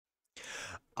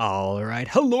Alright,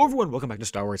 hello everyone, welcome back to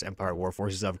Star Wars Empire War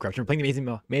Forces of Corruption. We're playing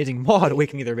the amazing mod,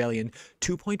 Awakening of the Rebellion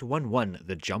 2.11,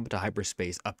 the Jump to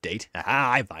Hyperspace update.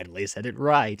 Aha, I finally said it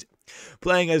right.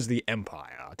 Playing as the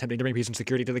Empire, attempting to bring peace and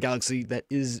security to the galaxy that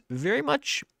is very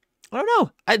much, I don't know,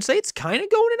 I'd say it's kind of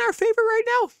going in our favor right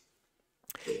now.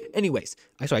 Anyways,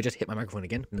 I just hit my microphone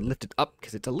again and lift it up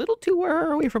because it's a little too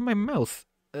far away from my mouth.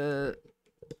 There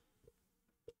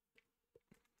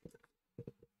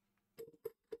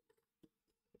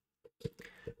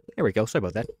we go. Sorry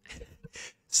about that.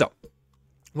 So,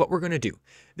 what we're going to do.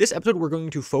 This episode, we're going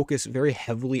to focus very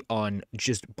heavily on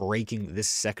just breaking this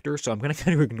sector. So I'm going to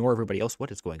kind of ignore everybody else.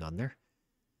 What is going on there?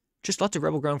 Just lots of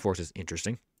rebel ground forces.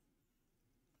 Interesting.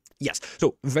 Yes.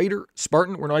 So Vader,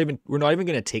 Spartan, we're not even going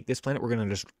to take this planet. We're going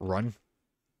to just run.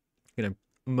 We're going to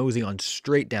mosey on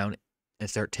straight down and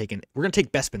start taking. We're going to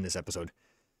take Bespin this episode.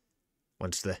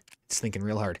 Once it's thinking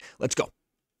real hard. Let's go.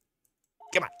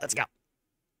 Come on. Let's go.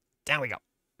 Down we go.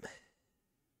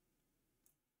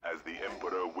 As the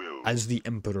Emperor wills. As the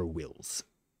Emperor wills.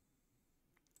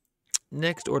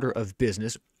 Next order of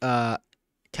business. So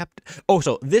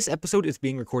this episode is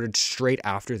being recorded straight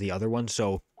after the other one,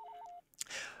 so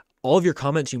all of your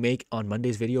comments you make on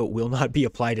Monday's video will not be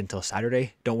applied until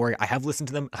Saturday. Don't worry, I have listened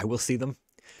to them. I will see them.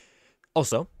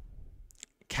 Also,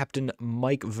 Captain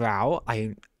Mike Vow,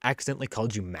 I accidentally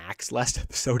called you Max last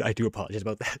episode. I do apologize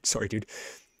about that. Sorry, dude.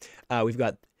 We've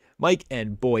got Mike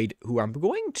and Boyd, who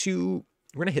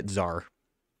we're going to hit Czar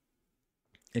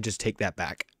and just take that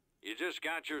back. You just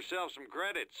got yourself some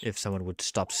credits. If someone would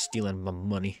stop stealing my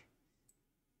money.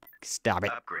 Stop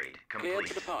it. Upgrade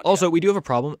complete. Also, we do have a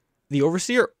problem. The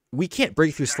Overseer, we can't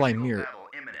break through Slime Mirror.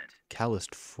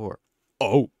 Callist 4.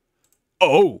 Oh,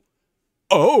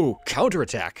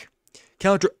 counterattack.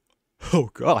 Oh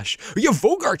gosh. Yeah,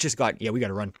 Vogart just got. Yeah, we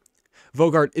gotta run.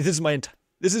 Vogart,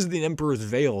 this is the Emperor's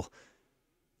Veil.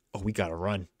 Oh, we gotta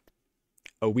run.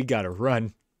 We gotta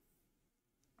run.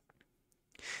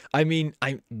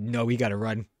 No, we gotta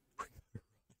run.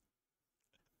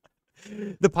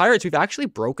 The pirates, we've actually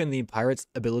broken the pirates'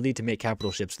 ability to make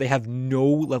capital ships. They have no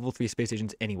level 3 space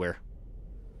stations anywhere.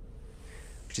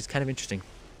 Which is kind of interesting.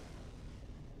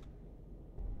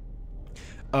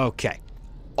 Okay.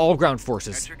 All ground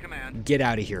forces. Get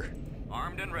out of here.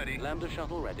 Armed and ready. Lambda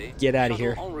shuttle ready. Get out of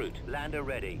here. En route. Lander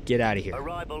ready. Get out of here.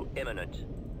 Arrival imminent.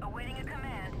 Awaiting a command.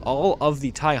 All of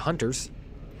the TIE hunters.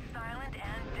 Silent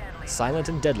and deadly. Silent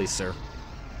and deadly, sir.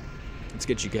 Let's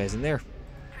get you guys in there.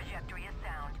 Trajectory is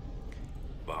sound.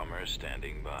 Bomber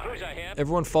standing by.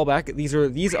 Everyone fall back. These are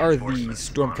the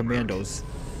Storm Commandos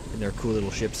in their cool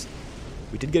little ships.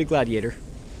 We did get a Gladiator.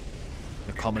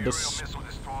 A Commodus.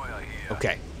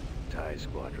 Okay. TIE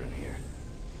squadron here.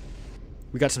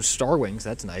 We got some Star Wings.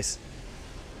 That's nice.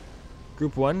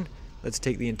 Group 1. Let's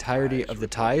take the entirety of the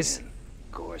TIEs.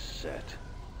 Course set.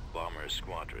 Bomber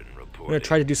squadron reporting. I'm going to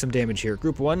try to do some damage here.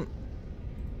 Group 1.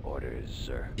 Orders,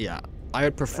 sir. Yeah. I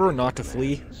would prefer not to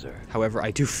flee. Sir. However,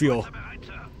 I do feel...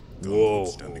 Whoa.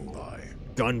 Standing by.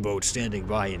 Gunboat standing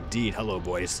by indeed. Hello,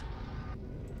 boys.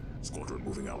 Squadron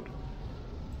moving out.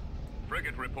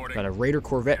 Frigate reporting. Got a Raider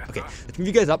Corvette. Okay, let's move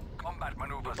you guys up. Combat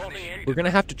maneuvers initiated. We're going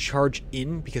to have to charge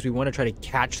in because we want to try to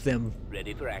catch them.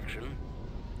 Ready for action.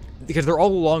 Because they're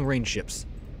all long-range ships.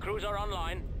 Cruiser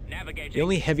online. Navigating. The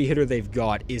only heavy hitter they've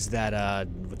got is that,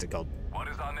 what's it called? What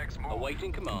is our next move?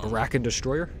 Awaiting command. Bracken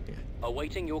Destroyer? Yeah.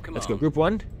 Awaiting your command. Let's go. Group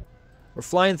 1. We're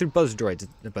flying through buzz droids.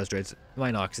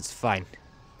 Minox, it's fine.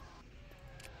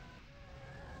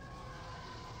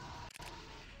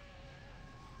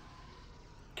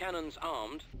 Cannons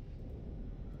armed.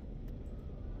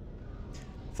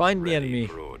 Find the Ready enemy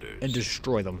for orders. and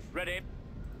destroy them. Ready.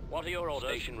 What are your orders?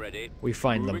 Station ready. We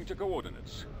find them. to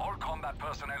coordinates. All combat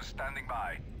personnel standing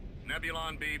by.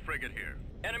 Nebulon B frigate here.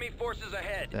 Enemy forces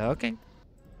ahead. Okay.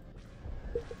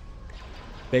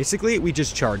 Basically, we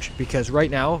just charge, because right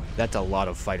now, that's a lot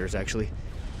of fighters, actually.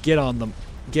 Get on them.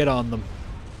 Get on them.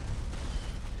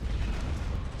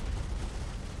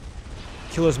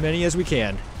 Kill as many as we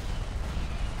can.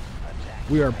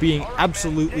 We are being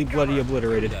absolutely bloody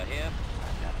obliterated.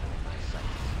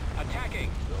 Attacking.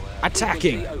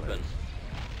 Attacking!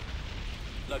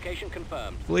 Location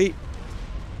confirmed. Fleet.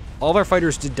 All of our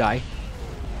fighters did die.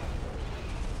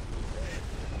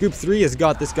 Group 3 has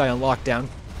got this guy on lockdown.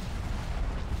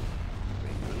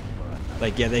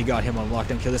 Like, yeah, they got him on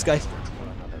lockdown. Kill this guy.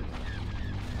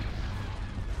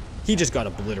 He just got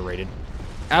obliterated.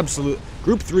 Absolute.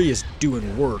 Group 3 is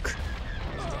doing work.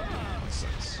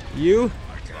 You?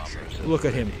 Look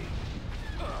at him.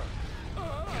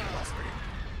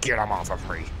 Get him off of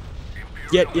me.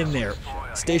 Get in there.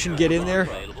 Station, get in there.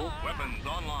 Weapons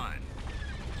online.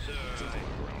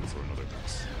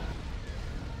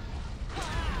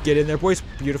 Get in there, boys.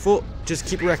 Beautiful. Just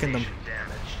keep wrecking them.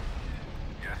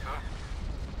 Yes, sir.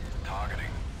 Targeting.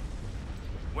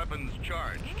 Weapons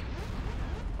charged.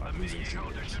 I'm losing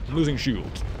shields. Losing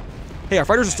shields. Hey, our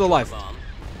fighters are still alive.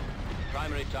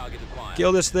 Primary target acquired.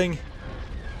 Kill this thing.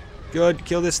 Good.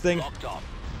 Kill this thing. Locked on.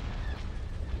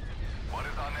 What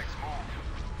is our next move?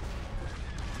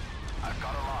 I've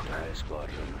got a lock.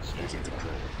 Losing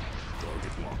control.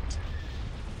 Target locked.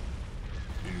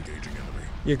 Engaging enemy.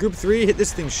 Yeah, group 3, hit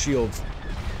this thing's shield.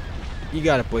 You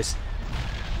got it, boys.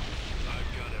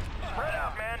 Spread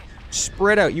out, man.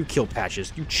 Spread out, you kill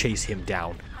Patches. You chase him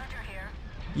down. Hunter here.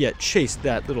 Yeah, chase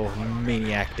that little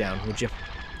maniac down, would you?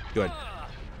 Good.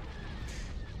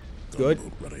 Good.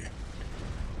 Gunboat ready.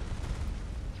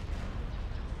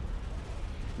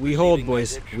 We hold,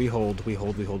 boys. We hold, we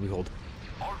hold, we hold, we hold.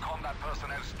 All combat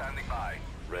personnel standing by.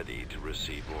 Ready to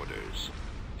receive orders.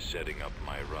 Setting up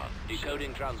my run.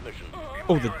 Decoding transmission.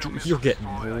 Oh, you're getting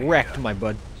wrecked, my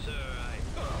bud.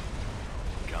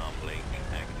 Comlink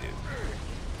active.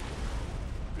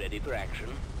 Ready for action.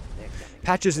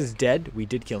 Patches is dead. We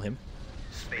did kill him.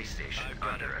 Space station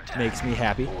under attack. Makes me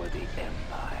happy. For the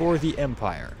Empire. For the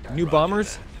Empire. New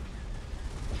bombers?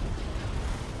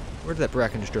 Where did that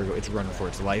Bracken destroyer go? It's running for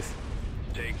its life.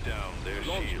 Take down their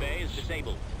Launch shields. bay is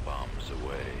disabled. Bombs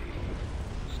away.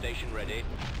 Station ready.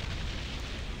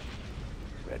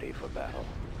 Ready for battle.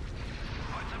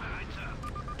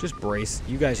 Just brace.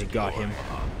 You guys have got him.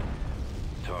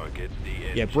 Target the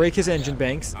Yeah, engine. break his engine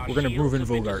banks. We're gonna move in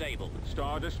Vogart. Disabled.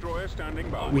 Star destroyer standing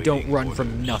by. We don't run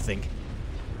from nothing.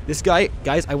 This guy,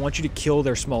 guys, I want you to kill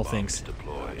their small things.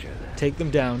 Deployed. Take them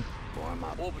down.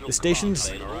 Orbital The station's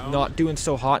command plane. not doing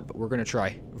so hot, but we're gonna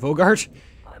try. Vogart,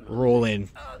 roll in.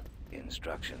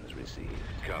 Instructions received.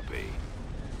 Copy.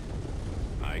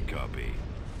 I copy.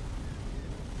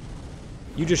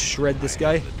 You just shred this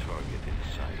guy. The target in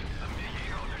sight.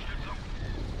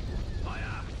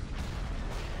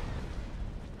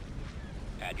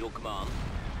 At your command.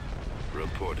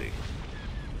 Reporting.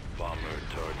 Bomber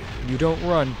targeted. You don't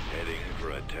run. Heading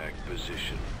for attack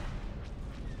position.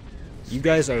 You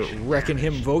guys are wrecking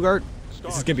him, Vogart.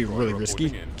 This is gonna be really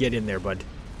risky. Get in there, bud.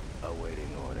 Awaiting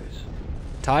orders.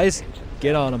 Ties,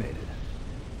 get on him.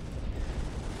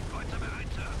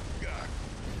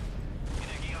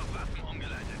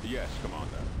 Yes,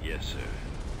 Commander. Yes, sir.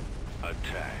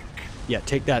 Attack. Yeah,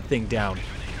 take that thing down.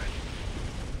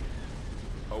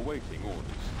 Awaiting orders.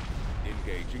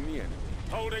 Engaging the enemy.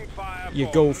 Holding fire. You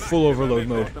for go full massive overload and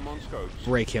mode. got them on scopes.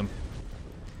 Break him.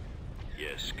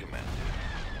 Yes, Commander.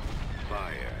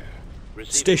 Fire.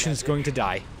 Receiving Station's message. going to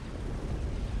die.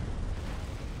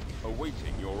 Awaiting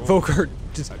your orders. Vogart,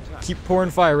 just keep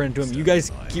pouring fire into him. You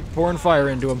guys keep pouring fire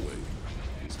into him.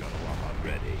 He's got a lock on.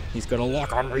 Ready. He's gonna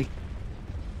lock on me.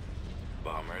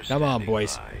 Bombers. Come on, standing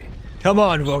boys. by. Come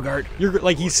on, Vogart. You're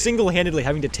like he's single-handedly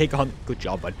having to take on. Good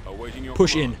job, bud. Awaiting your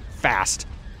Push in command. fast.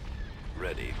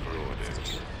 Ready for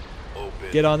orders.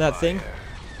 Open Get on that thing. fire.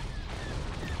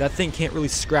 That thing can't really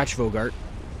scratch Vogart.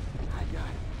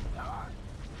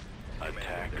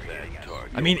 Attack that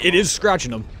target. I mean, it is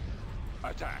scratching him.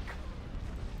 Attack.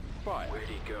 Fire. Where'd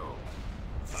he go?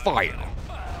 Fire.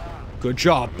 Good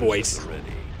job, boys. Ready.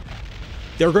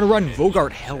 They're gonna run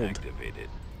Vogart held Activated.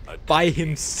 by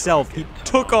himself. He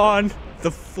took on the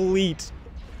fleet.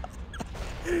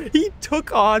 He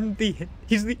took on the.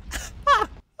 He's the.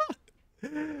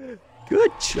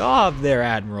 Good job there,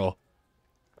 Admiral.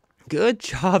 Good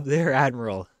job there,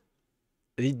 Admiral.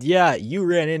 Yeah, you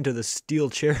ran into the steel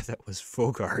chair that was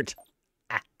Vogart.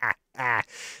 I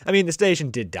mean, the station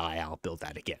did die. I'll build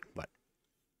that again, but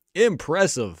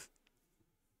impressive.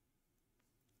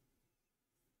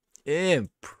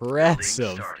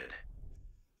 Impressive. Started.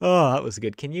 Oh, that was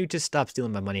good. Can you just stop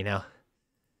stealing my money now?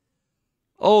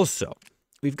 Also,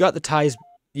 we've got the ties.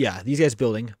 Yeah, these guys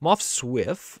building. Moff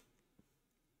Swift.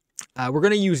 We're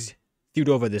going to use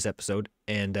Thudova this episode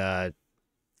and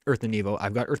Earth and Evo.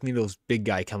 I've got Earth and Evo's big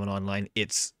guy coming online.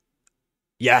 It's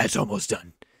almost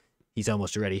done. He's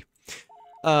almost ready.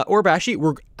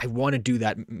 Orbashi, I want to do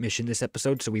that mission this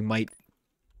episode, so we might.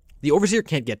 The Overseer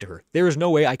can't get to her. There is no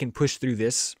way I can push through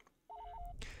this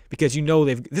because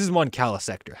this is Mon Cala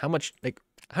sector. How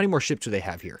many more ships do they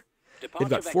have here? They've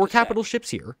got 4 capital ships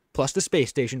here, plus the space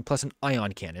station, plus an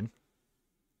ion cannon.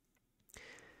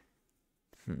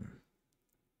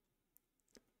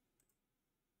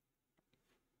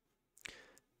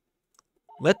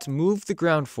 Let's move the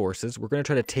ground forces. We're going to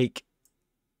try to take.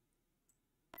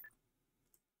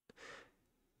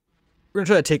 We're going to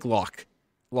try to take Lock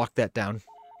that down.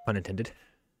 Pun intended.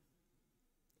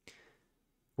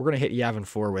 We're going to hit Yavin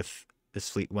 4 with this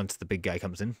fleet once the big guy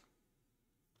comes in.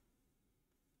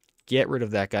 Get rid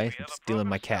of that guy from stealing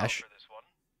my cash.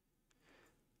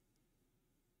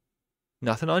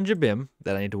 Nothing on Jabim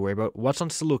that I need to worry about. What's on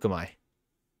Seleucami?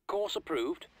 Course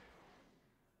approved.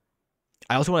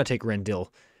 I also want to take Rendil.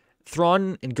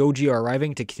 Thrawn and Goji are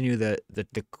arriving to continue the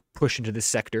push into this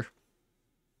sector.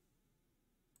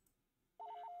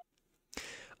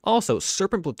 Also,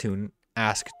 Serpent Platoon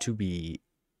asked to be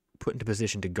put into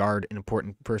position to guard an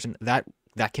important person. That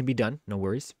can be done. No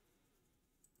worries.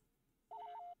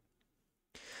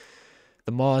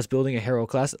 The Maw is building a Hero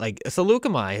class. Like,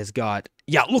 Seleucami has got...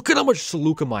 Yeah, look at how much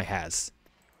Seleucami has.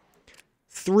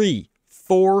 3,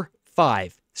 4,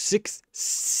 5, 6,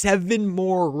 7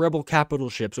 more Rebel capital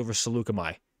ships over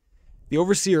Seleucami. The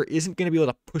Overseer isn't going to be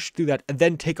able to push through that and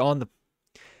then take on the...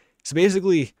 So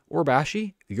basically,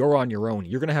 Orbashi, you're on your own.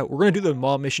 We're gonna do the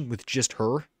Maw mission with just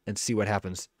her and see what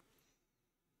happens.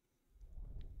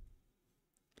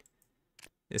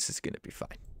 This is gonna be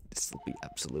fine. This will be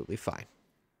absolutely fine.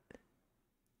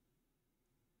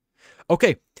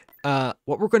 Okay,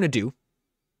 what we're gonna do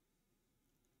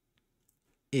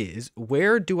is,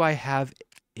 where do I have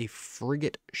a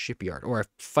frigate shipyard or a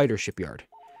fighter shipyard?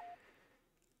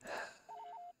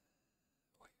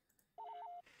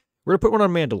 We're going to put one on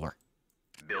Mandalore.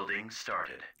 Building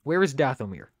started. Where is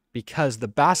Dathomir? Because the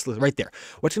Basilisk... Right there.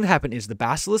 What's going to happen is the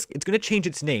Basilisk... It's going to change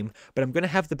its name, but I'm going to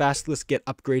have the Basilisk get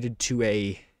upgraded to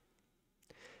a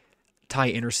TIE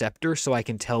Interceptor so I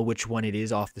can tell which one it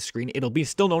is off the screen. It'll be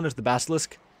still known as the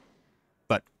Basilisk,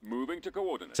 but... Moving to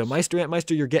coordinates. So Meister,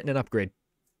 Antmeister, you're getting an upgrade.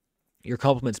 Your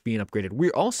complement's being upgraded. We're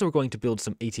also going to build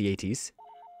some AT-ATs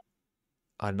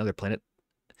on another planet.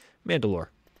 Mandalore,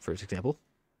 for example.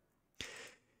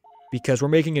 Because we're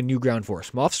making a new ground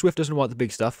force. Moff Swift doesn't want the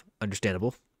big stuff.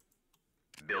 Understandable.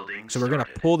 Building So we're going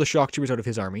to pull the shock troopers out of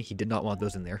his army. He did not want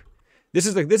those in there. This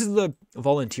is the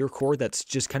volunteer corps that's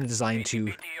just kind of designed to...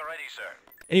 BT ready, sir.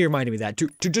 And he reminded me that.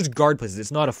 To just guard places.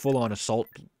 It's not a full-on assault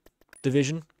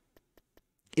division.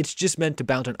 It's just meant to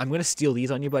bounce on... I'm going to steal these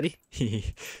on you, buddy.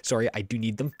 Sorry, I do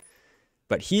need them.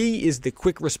 But he is the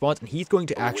quick response, and he's going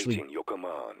to actually... Awaiting your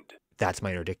command. That's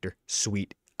my interdictor.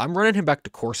 Sweet. I'm running him back to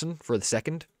Corson for the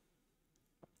second.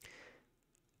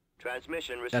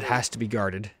 Transmission received. That has to be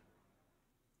guarded.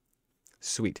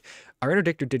 Sweet. Our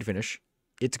interdictor did finish.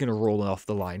 It's going to roll off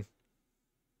the line.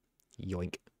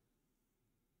 Yoink.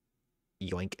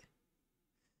 Yoink.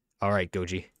 All right,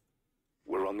 Goji.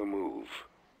 We're on the move.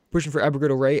 Pushing for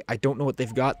Abrogado Ray. I don't know what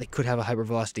they've got. They could have a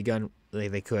hypervelocity gun.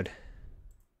 They could.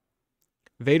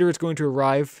 Vader is going to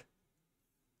arrive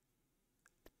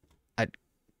at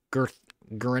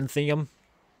Guranthium.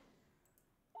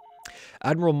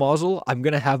 Admiral Mazel. I'm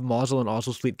going to have Mazel and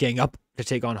Ozzel's fleet gang up to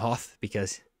take on Hoth,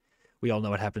 because we all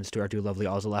know what happens to our two lovely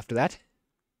Ozzel after that.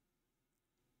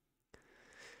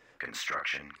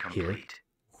 Construction Here complete.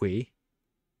 we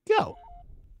go.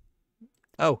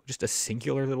 Oh, just a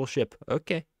singular little ship.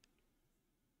 Okay.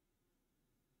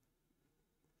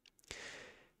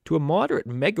 To a moderate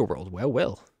mega world. Well,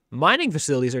 well. Mining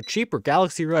facilities are cheaper.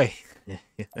 Galaxy Ray.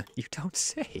 You don't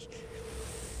say.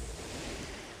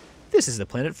 This is the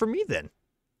planet for me, then.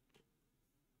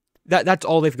 That's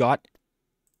all they've got.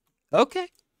 Okay.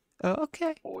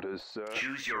 Okay. Orders, sir.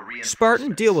 Choose your reinforcements.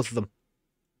 Spartan, deal with them.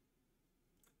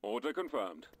 Order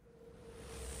confirmed.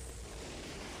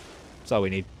 That's all we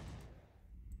need.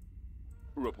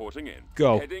 Reporting in.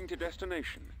 Go. Heading to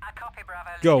destination. I copy, Bravo.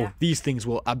 Go. Leader. These things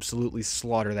will absolutely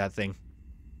slaughter that thing.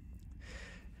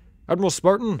 Admiral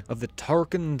Spartan of the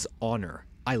Tarkin's Honor.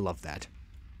 I love that.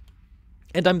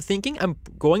 And I'm thinking I'm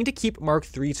going to keep Mark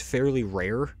IIIs fairly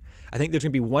rare. I think there's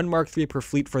going to be one Mark III per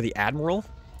fleet for the Admiral,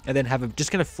 and then have him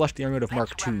just kind of flush the army out of Mark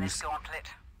Let's run this IIs. gauntlet.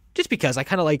 Just because I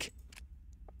kind of like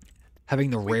having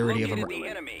the rarity of a... Located the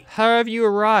enemy. How have you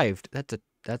arrived?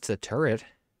 That's a turret.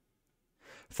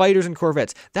 Fighters and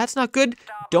corvettes. That's not good.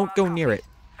 Don't go near it.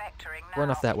 Vectoring Run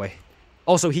now. off that way.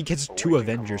 Also, he gets 2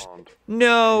 Avengers.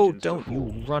 No, don't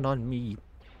you run on me.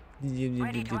 They're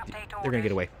gonna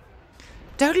get away.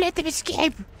 Don't let them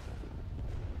escape.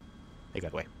 They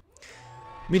got away.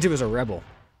 Means it was a rebel.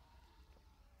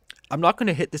 I'm not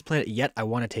gonna hit this planet yet. I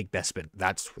want to take Bespin.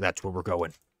 That's where we're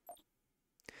going.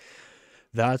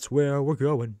 That's where we're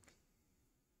going.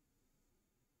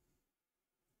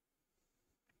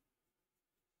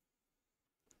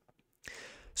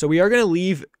 So we are going to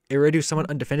leave Eridu somewhat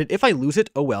undefended. If I lose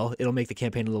it, oh well, it'll make the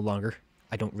campaign a little longer.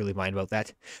 I don't really mind about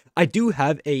that. I do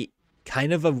have a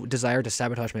kind of a desire to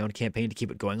sabotage my own campaign to keep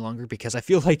it going longer, because I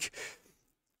feel like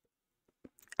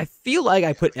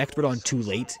I put Expert on too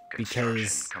late,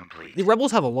 because Complete. the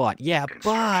Rebels have a lot, yeah, but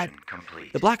Construction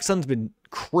complete. the Black Sun's been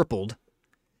crippled,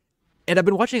 And I've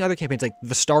been watching other campaigns like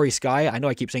The Starry Sky. I know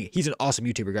I keep saying it. He's an awesome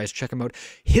YouTuber, guys. Check him out.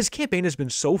 His campaign has been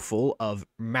so full of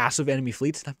massive enemy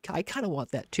fleets, and I kind of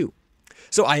want that too.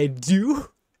 So I do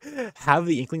have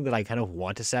the inkling that I kind of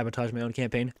want to sabotage my own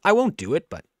campaign. I won't do it,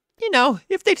 but, you know,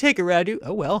 if they take a Radu,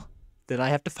 oh well. Then I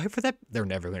have to fight for that. They're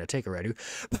never going to take a Radu.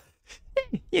 But,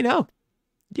 you know.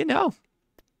 Can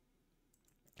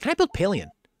I build Palion?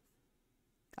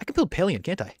 I can build Palion,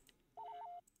 can't I?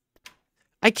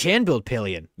 I can build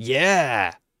Palion.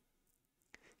 Yeah.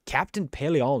 Captain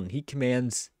Palion. He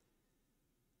commands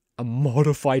a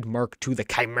modified Mark II, the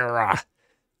Chimera.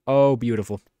 Oh,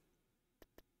 beautiful.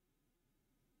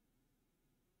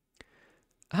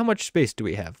 How much space do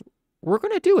we have? We're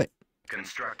going to do it.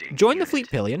 Constructing. Join the unit. fleet,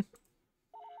 Palion.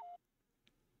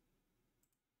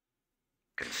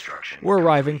 Construction. We're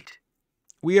arriving. complete.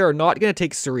 We are not going to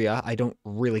take Syria. I don't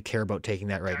really care about taking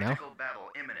that right now. Tactical battle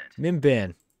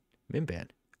imminent. Mimban.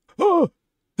 Oh,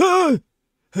 oh,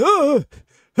 oh,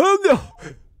 oh no.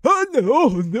 Oh no.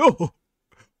 Oh no.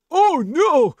 Oh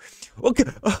no. Okay.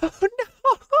 Oh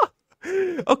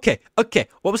no. Okay.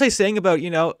 What was I saying about,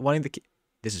 you know, wanting the...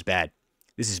 This is bad.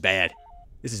 The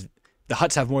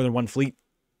Hutts have more than one fleet.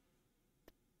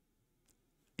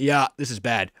 Yeah, this is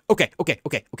bad. Okay.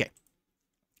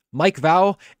 Mike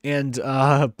Vow and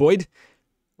Boyd,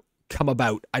 come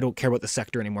about. I don't care about the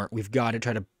sector anymore. We've got to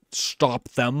try to stop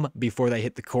them before they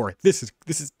hit the core. This is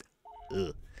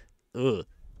ugh.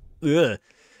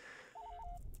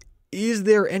 Is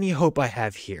there any hope I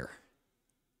have here?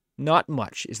 Not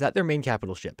much. Is that their main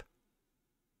capital ship?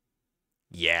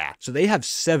 Yeah. So they have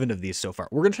 7 of these so far.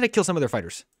 We're going to try to kill some of their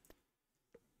fighters.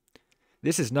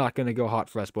 This is not going to go hot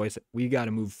for us, boys. We got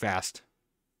to move fast.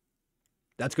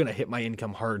 That's going to hit my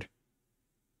income hard.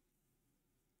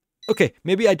 Okay,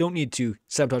 maybe I don't need to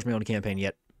sabotage my own campaign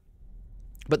yet.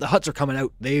 But the Hutts are coming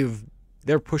out.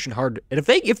 They're pushing hard. And if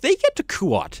they get to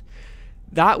Kuat,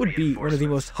 that would be one of the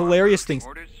most hilarious things.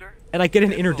 Orders, sir? And I get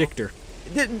an interdictor.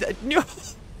 No.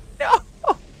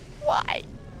 Why?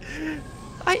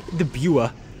 The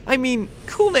Bua. I mean,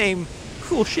 cool name,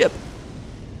 cool ship.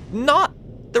 Not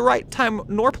the right time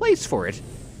nor place for it.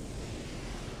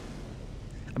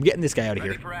 I'm getting this guy out of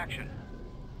Ready here. for action.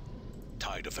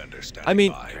 TIE defender standing I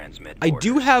mean, by. Transmit I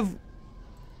do have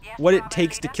Yes, what it Bravo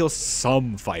takes to leader. kill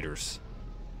some fighters.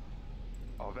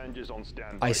 Avengers on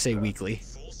standby. I say sir. weekly.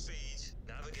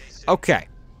 Okay.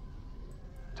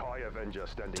 TIE Avenger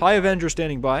standing. TIE Avenger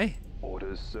standing by.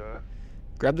 Orders, sir.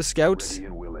 Grab the scouts. Ready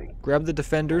and willing. Grab the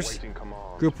defenders. Awaiting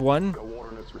command. Group 1. Go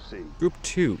ordnance received. Group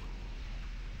 2.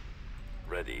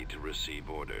 Ready to receive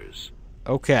orders.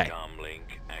 Okay.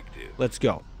 Comlink active. Let's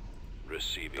go.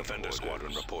 Receiving Defender orders.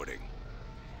 Squadron reporting.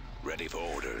 Ready for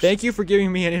orders. Thank you for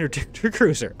giving me an interdictor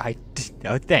cruiser.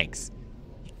 No, thanks.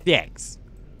 Thanks.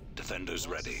 Defenders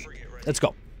ready. Let's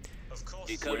go.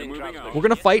 We're moving out. We're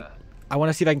gonna fight. I want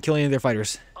to see if I can kill any of their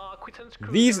fighters.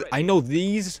 These, I know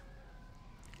these.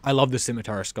 I love the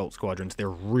Scimitar Scout Squadrons. They're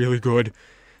really good.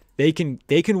 They can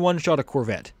one-shot a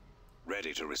Corvette.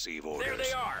 Ready to receive orders. There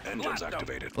they are. Engines Blast 'em.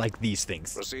 activated. Like these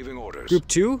things. Receiving orders. Group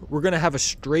 2, we're gonna have a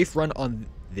strafe run on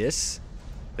this.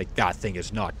 Like, that thing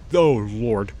is not... Oh,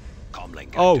 Lord.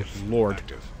 Comlink Oh, active. Lord.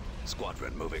 Active.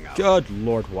 Squadron moving out. Good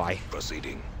Lord, why?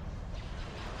 Proceeding.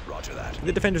 Roger that.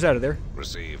 The defender's out of there.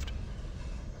 Received.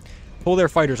 Pull their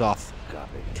fighters off.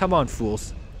 Copy. Come on,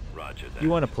 fools. Roger that. You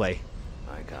want to play.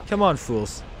 I got Come on,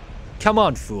 fools. Come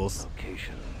on, fools.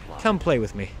 location. Come play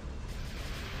with me.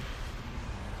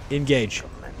 Engage.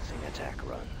 Commencing attack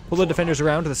run. Pull the defenders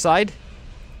around to the side.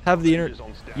 Have the inner...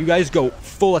 You guys go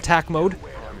full attack mode.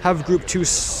 Have Group 2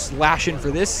 slash in for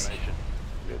this.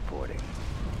 Reporting.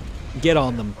 Get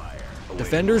on them.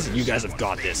 Defenders, you guys have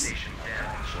got this.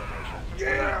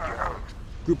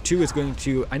 Group 2 is going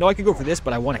to... I know I could go for this,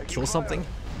 but I want to kill something.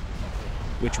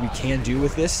 Which we can do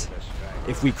with this.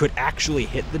 If we could actually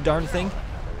hit the darn thing.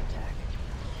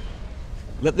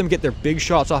 Let them get their big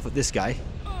shots off at this guy.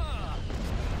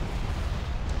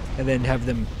 And then have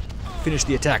them finish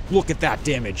the attack. Look at that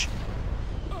damage.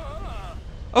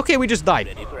 Okay, we just died.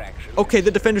 Ready for action. Okay, the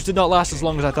defenders did not last as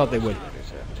long as I thought they would.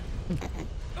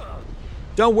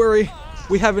 Don't worry,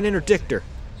 we have an interdictor.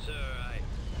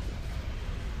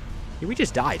 Yeah, we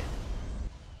just died.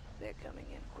 They're coming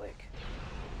in quick.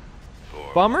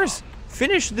 Bombers,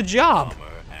 finish the job.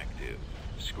 Bomber active.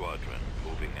 Squadron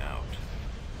moving out.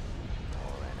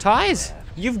 Ties,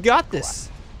 you've got this.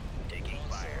 Taking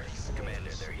fire.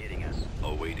 Commander, they're hitting us.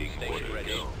 Awaiting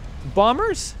orders.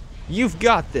 Bombers, you've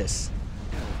got this.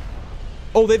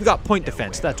 Oh, they've got point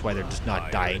defense. That's why they're just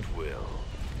not dying. Will.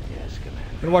 Yes, Commander.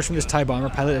 I'm gonna watch from this TIE bomber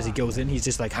pilot as he goes in. He's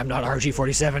just like, I'm not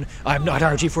RG-47. I'm not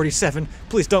RG-47.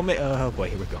 Please don't make... Oh boy,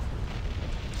 here we go.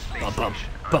 bum, bum,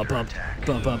 bum, bum,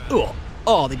 bum, bum. Oh,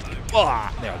 oh, they just,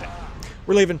 there, okay.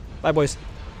 We're leaving. Bye, boys.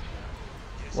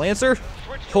 Lancer,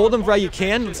 hold them right you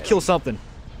can. Let's kill something.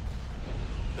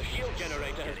 The shield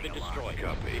generator has been destroyed.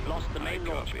 Copy. Lost the main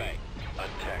launch bay.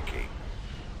 Attacking.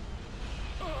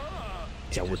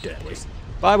 Yeah, we're dead, boys.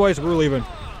 Bye, boys. We're leaving.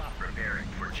 Preparing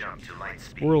for jump to light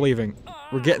speed. We're leaving.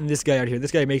 We're getting this guy out of here.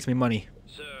 This guy makes me money.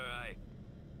 Sir,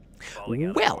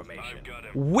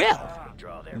 Well,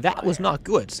 that was not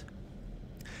good.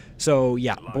 So,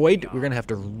 yeah, Boyd, we're going to have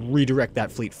to redirect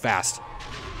that fleet fast.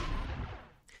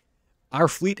 Our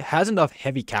fleet has enough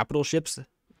heavy capital ships.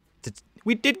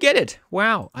 We did get it.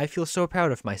 Wow, I feel so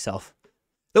proud of myself.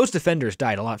 Those defenders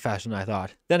died a lot faster than I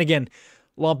thought. Then again,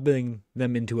 lumping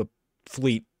them into a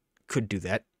fleet could do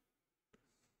that.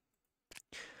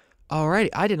 Alrighty,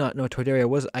 I did not know Toydaria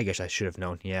was... I guess I should have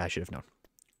known. Yeah, I should have known.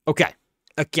 Okay.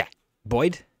 Okay.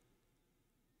 Boyd?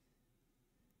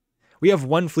 We have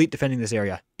one fleet defending this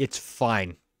area. It's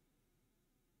fine.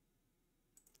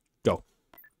 Go.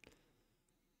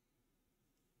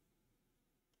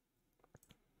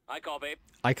 I copy.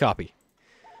 I copy.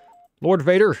 Lord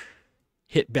Vader,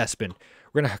 hit Bespin.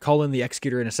 We're going to call in the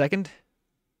Executor in a second.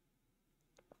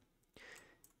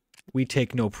 We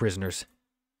take no prisoners.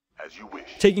 As you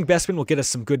wish. Taking Bespin will get us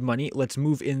some good money. Let's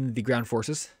move in the ground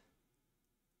forces.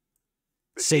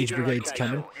 Sage Brigade's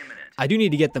coming. I do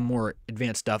need to get them more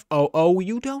advanced stuff. Oh,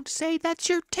 you don't say. That's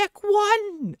your Tech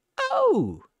 1.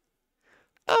 Oh,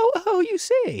 you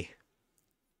say.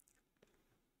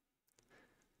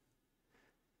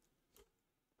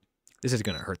 This is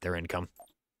going to hurt their income.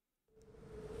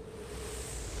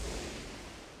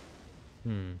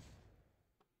 TIE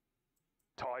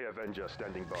Avenger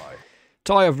standing by.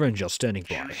 TIE Avenger standing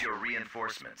by. Choose your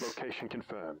reinforcements. Location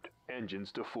confirmed.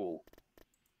 Engines to full.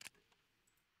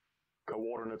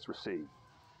 Coordinates received.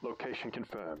 Location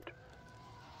confirmed.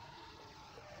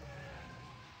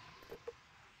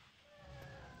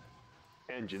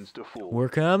 Engines to full. We're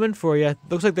coming for you.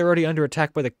 Looks like they're already under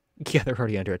attack by the... Yeah, they're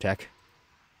already under attack.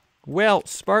 Well,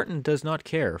 Spartan does not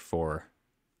care for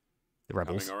the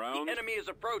rebels. The enemy is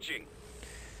approaching.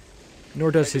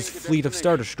 Nor does his fleet of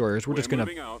Star Destroyers. We're just going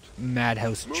to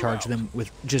Madhouse charge them with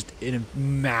just a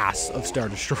mass of Star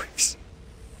Destroyers.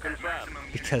 Confirmed.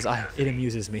 Because it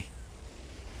amuses me.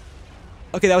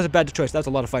 Okay, that was a bad choice. That was a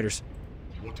lot of fighters.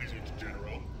 What is it,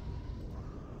 General?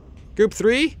 Group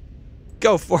 3,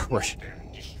 go forward.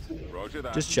 Roger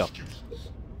that. Just chill.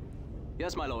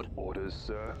 Yes, my lord. Orders,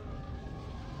 sir.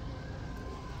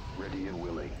 Ready and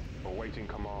willing. Awaiting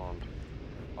command.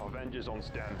 Avengers on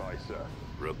standby, sir.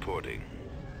 Reporting.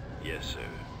 Yes, sir.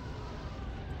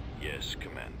 Yes,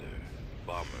 Commander.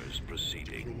 Bombers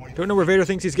proceeding. Don't know where Vader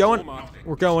thinks he's going.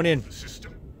 We're going in.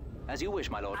 System. As you wish,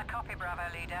 my lord. I copy, Bravo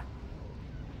leader.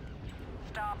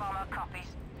 Star bomber copies.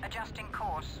 Adjusting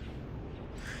course.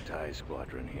 TIE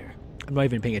squadron here. I'm not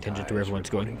even paying attention to where everyone's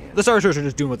going. The Star Destroyers are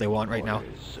just doing what they want right now.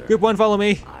 Group 1, follow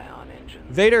me. Ion engine.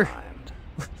 Vader.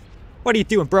 What are you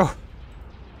doing, bro?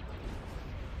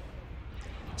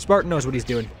 Spartan knows what he's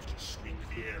doing.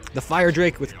 The Fire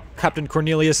Drake with Captain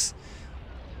Cornelius.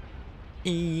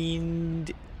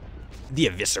 And the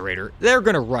Eviscerator. They're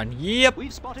gonna run. Yep.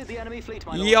 We've spotted the enemy fleet,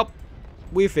 my lord. Yep.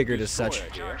 We figured as such.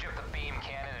 Charge up the beam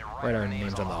cannon and Write our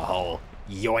names on the hull.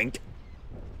 Yoink.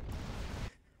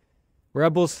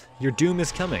 Rebels, your doom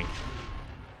is coming.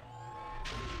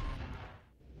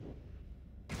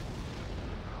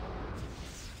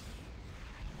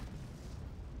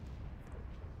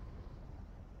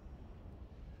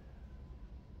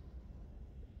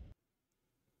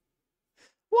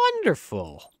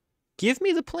 Wonderful. Give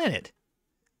me the planet.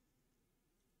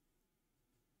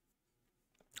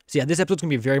 So yeah, this episode's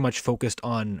going to be very much focused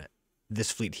on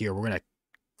this fleet here. We're going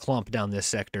to clomp down this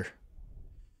sector.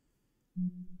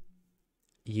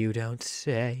 You don't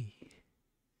say.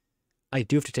 I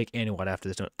do have to take Anuwat after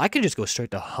this. I could just go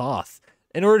straight to Hoth.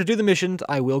 In order to do the missions,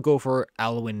 I will go for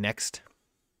Alwyn next.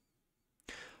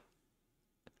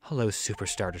 Hello, Super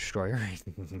Star Destroyer.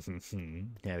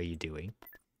 How are you doing?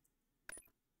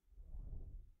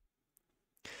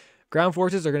 Ground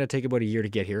forces are going to take about a year to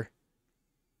get here.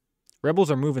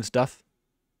 Rebels are moving stuff.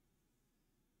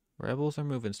 Rebels are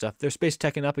moving stuff. They're space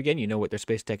teching up again. You know what they're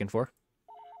space teching for.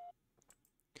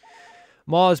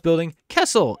 Maw is building.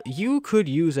 Kessel, you could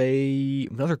use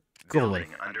another golem.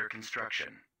 Building under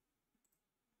construction.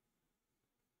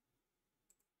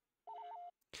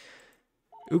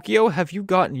 Ukio, have you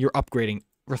gotten your upgrading?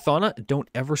 Rathana, don't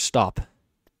ever stop.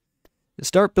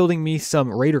 Start building me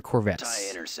some Raider Corvettes. TIE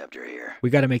interceptor here.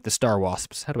 We got to make the Star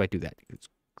Wasps. How do I do that?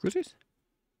 Cruisers?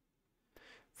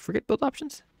 Frigate build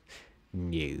options?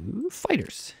 No.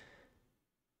 Fighters.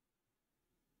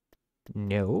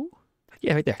 No.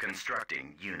 Yeah, right there.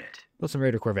 Constructing unit. Build some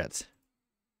Raider Corvettes.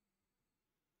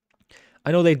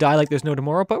 I know they die like there's no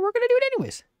tomorrow, but we're going to do it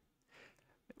anyways.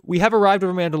 We have arrived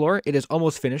over Mandalore. It is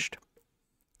almost finished.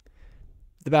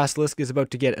 The Basilisk is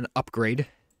about to get an upgrade.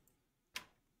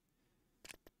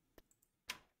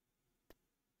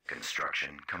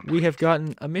 Construction complete. We have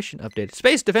gotten a mission update.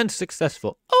 Space defense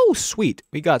successful. Oh, sweet.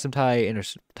 We got some TIE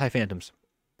Phantoms.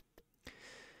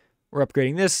 We're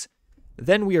upgrading this.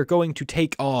 Then we are going to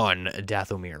take on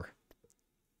Dathomir.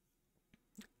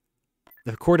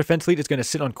 The core defense fleet is going to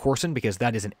sit on Coruscant because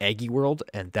that is an Aggie world,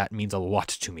 and that means a lot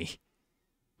to me.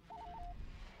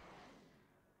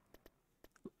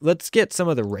 Let's get some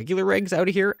of the regular regs out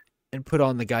of here and put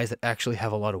on the guys that actually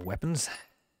have a lot of weapons.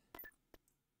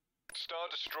 Star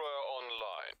Destroyer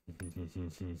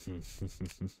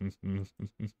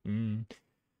online.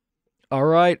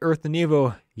 Alright, Earth and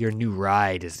Evo, your new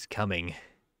ride is coming.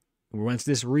 Once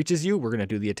this reaches you, we're going to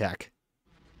do the attack.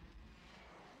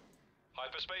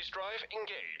 Hyperspace drive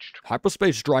engaged.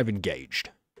 Hyperspace drive engaged.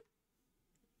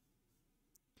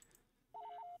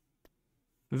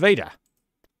 Vader.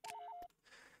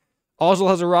 Ozzel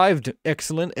has arrived.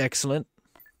 Excellent, excellent.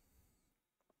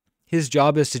 His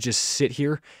job is to just sit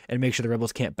here and make sure the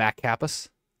rebels can't backcap us.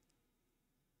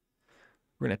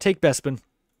 We're going to take Bespin.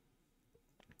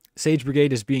 Sage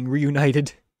Brigade is being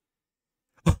reunited.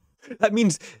 That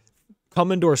means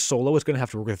Commodore Solo is going to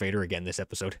have to work with Vader again this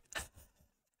episode.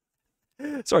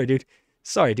 Sorry, dude.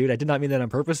 Sorry, dude. I did not mean that on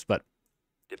purpose, but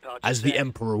as the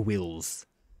Emperor wills,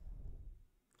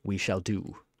 we shall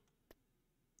do.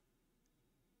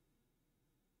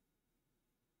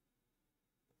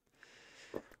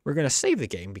 We're going to save the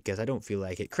game because I don't feel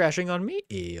like it crashing on me.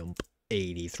 Imp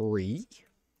 83.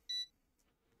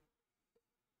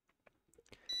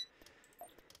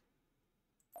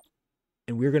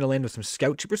 And we're going to land with some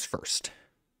scout troopers first.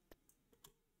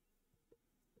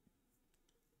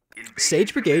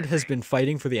 Sage Brigade has been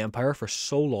fighting for the Empire for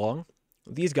so long.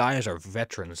 These guys are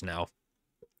veterans now.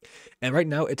 And right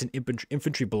now, it's an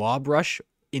infantry blob rush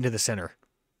into the center.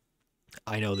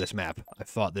 I know this map. I've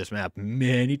fought this map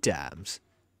many times.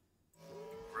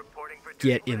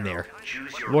 Get in there.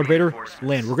 Lord Vader,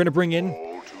 land. We're going to bring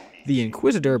in the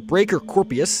Inquisitor. Breaker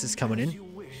Corpius is coming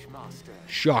in.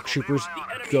 Shock troopers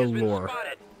galore.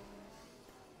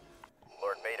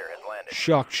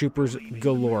 Shock troopers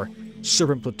galore.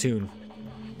 Serpent platoon.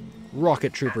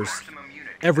 Rocket troopers.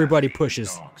 Everybody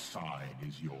pushes.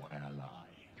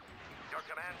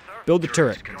 Build the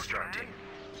turret.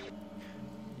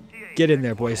 Get in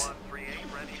there, boys.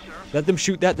 Let them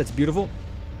shoot that. That's beautiful.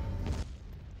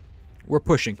 We're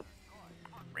pushing.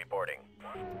 Reporting.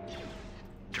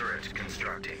 Turret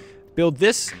constructing. Build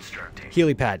this. Constructing.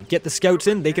 Helipad. Get the scouts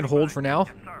in. They can hold for now.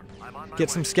 Get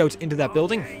some scouts into that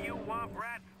building.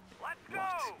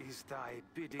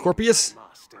 Corpius.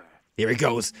 Here he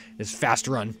goes. His fast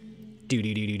run.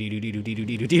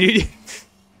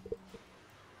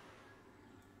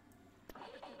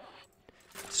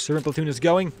 Serpent platoon is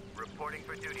going.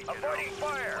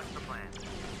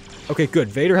 Okay, good.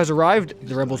 Vader has arrived.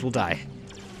 The rebels will die.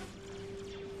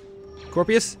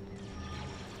 Corpius.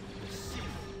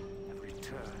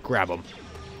 Grab him.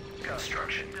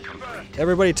 Construction complete.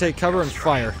 Everybody take cover and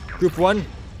fire. Group 1,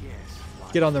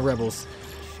 get on the rebels.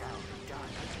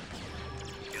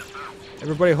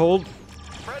 Everybody hold.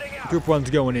 Group 1's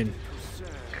going in.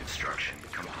 Construction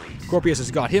complete. Corpius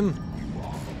has got him.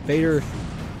 Vader.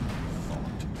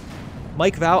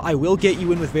 Mike Vow, I will get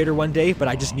you in with Vader one day, but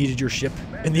I just needed your ship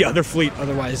in the other fleet.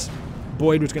 Otherwise,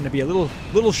 Boyd was going to be a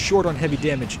little short on heavy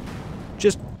damage.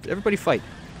 Just, everybody fight.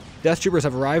 Death Troopers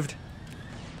have arrived.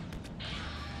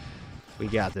 We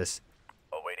got this.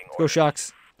 Let's go,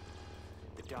 Shocks.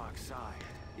 The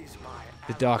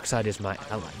dark side is my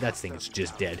ally. That thing is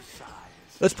just dead.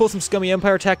 Let's pull some scummy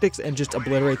Empire tactics and just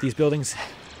obliterate these buildings.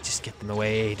 Just get them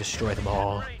away, destroy them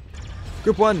all.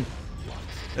 Group 1,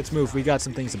 let's move. We got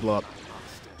some things to blow up.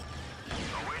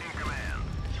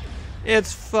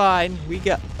 It's fine. We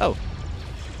got... Oh.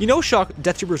 You know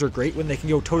Death Troopers are great when they can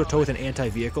go toe-to-toe with an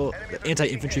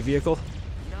anti-infantry vehicle.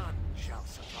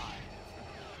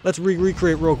 Let's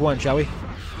recreate Rogue One, shall we?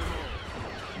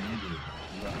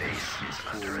 Base is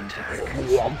under attack.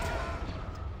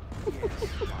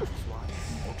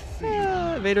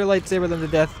 Vader lightsaber them to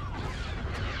death.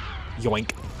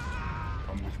 Yoink.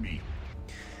 Come with me.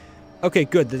 Okay,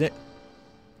 good. The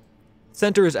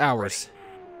center is ours.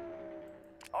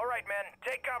 All right, men,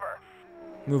 take cover.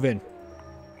 Move in.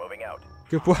 Moving out.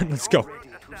 Group 1, let's go.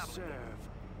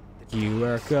 You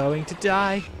are going to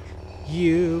die.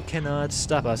 You cannot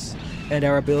stop us. And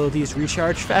our abilities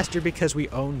recharge faster because we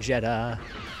own Jeddah.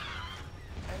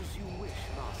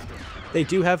 They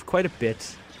do have quite a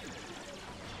bit.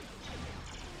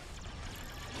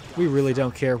 We really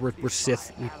don't care. We're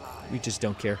Sith. We just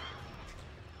don't care.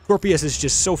 Scorpius is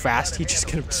just so fast, he just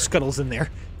kind of scuttles in there.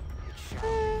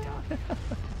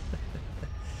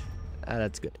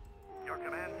 That's good. Your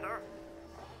command, sir?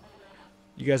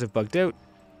 You guys have bugged out.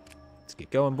 Let's get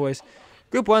going, boys.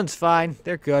 Group 1's fine.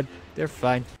 They're good. They're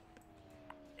fine.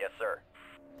 Yes, sir.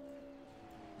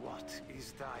 What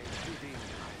is thy bidding,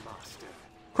 my master?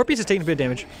 Scorpius is taking a bit of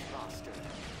damage. Master.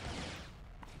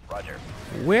 Roger.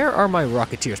 Where are my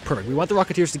Rocketeers? Perfect. We want the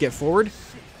Rocketeers to get forward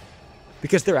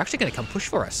because they're actually going to come push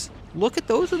for us. Look at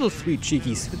those little sweet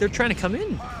cheekies. They're trying to come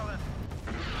in.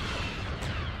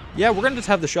 Yeah, we're going to just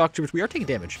have the shock troopers. We are taking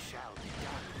damage.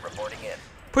 Reporting in.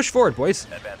 Push forward, boys.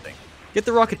 Advancing. Get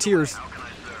the Rocketeers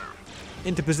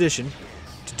into position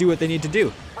to do what they need to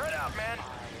do. Spread out, man.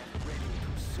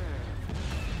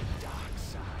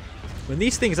 When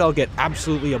these things all get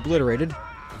absolutely obliterated.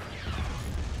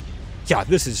 Yeah,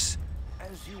 this is...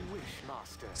 As you wish,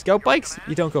 master. Scout bikes?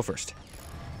 You don't go first.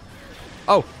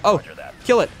 Oh, Roger that.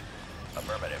 kill it.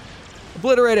 Affirmative.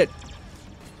 Obliterate it.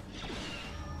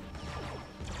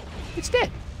 It's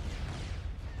dead.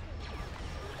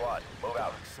 Squad, move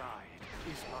out. Side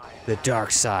is my The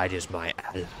dark side is my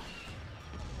ally.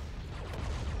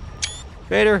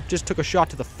 Vader just took a shot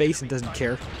to the face and doesn't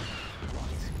care.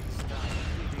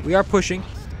 We are pushing.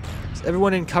 Is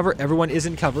everyone in cover? Everyone is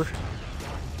in cover.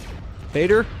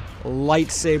 Vader,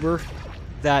 lightsaber,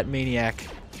 that maniac.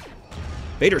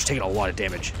 Vader's taking a lot of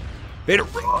damage. Vader,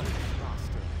 run!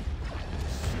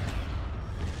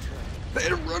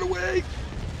 Vader, run away!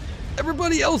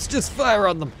 Everybody else just fire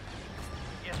on them.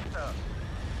 Yes, sir.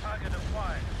 Target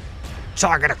acquired.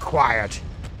 Target acquired.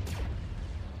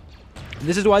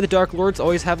 This is why the Dark Lords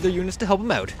always have their units to help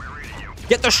them out.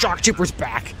 Get the shock troopers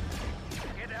back!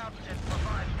 Get out and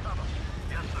provide cover.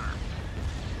 Yes,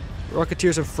 sir.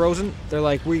 Rocketeers are frozen. They're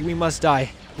like, we must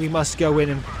die. We must go in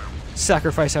and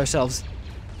sacrifice ourselves.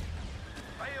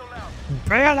 Bail out.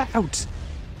 Bail out!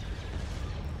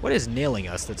 What is nailing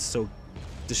us that's so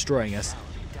destroying us?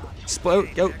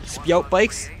 Spout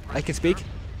bikes. I can speak.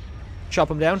 Chop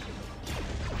them down.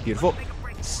 Beautiful.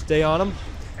 Stay on them.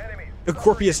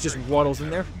 Corpius just waddles in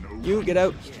there. You get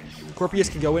out. Corpius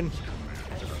can go in.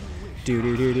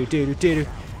 Do.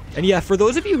 And yeah, for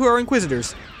those of you who are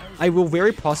Inquisitors, I will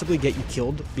very possibly get you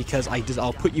killed because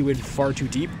I'll put you in far too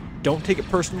deep. Don't take it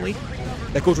personally.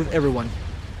 That goes with everyone.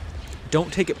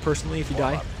 Don't take it personally if you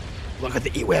die. Look at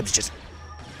the E-webs just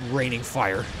raining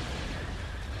fire.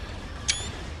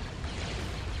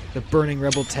 The burning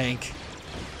rebel tank.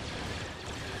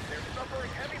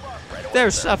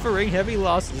 They're suffering heavy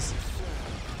losses.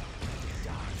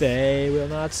 They will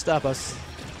not stop us.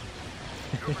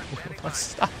 They will not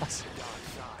stop us.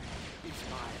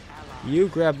 You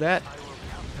grab that.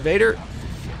 Vader.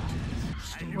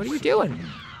 What are you doing?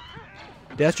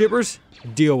 Death Troopers,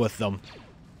 deal with them.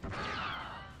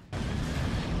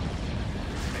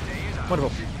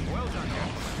 Wonderful.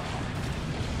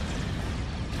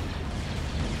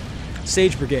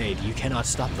 Sage Brigade, you cannot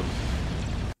stop them.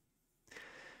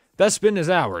 Bespin is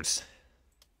ours.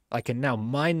 I can now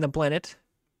mine the planet.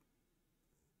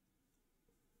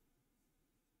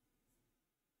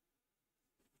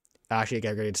 Actually, I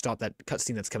gotta go ahead and stop that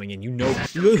cutscene that's coming in. You know.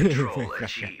 Control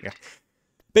achieved.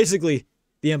 Basically,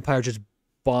 the Empire just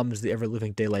bombs the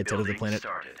ever-living daylights out of the Building planet.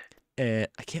 started.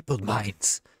 I can't build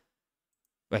mines.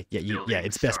 Right, yeah, Building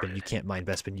it's Bespin. started. You can't mine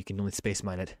Bespin. You can only space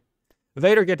mine it.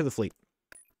 Vader, get to the fleet.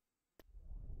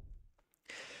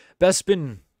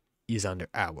 Bespin is under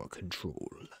our control.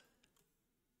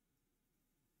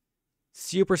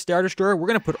 Super Star Destroyer, we're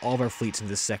going to put all of our fleets in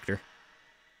this sector.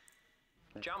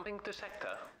 Jumping to sector.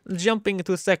 Jumping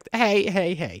into a sector.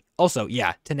 Hey. Also,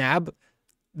 yeah, Tanab,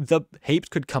 the Hapes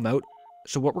could come out.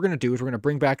 So what we're going to do is we're going to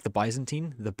bring back the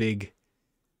Byzantine, the big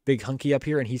hunky up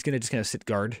here, and he's going to just kind of sit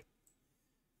guard.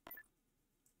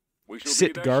 We shall be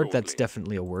Sit there guard, shortly. that's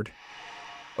definitely a word.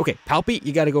 Okay, Palpy,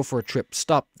 you got to go for a trip.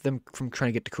 Stop them from trying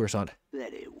to get to Coruscant.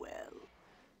 very well.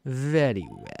 Very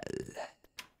well.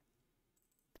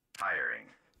 Firing.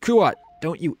 Kuat,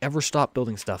 don't you ever stop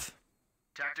building stuff.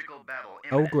 Tactical battle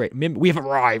Oh, imminent. great. We have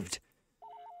arrived.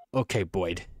 Okay,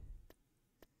 Boyd.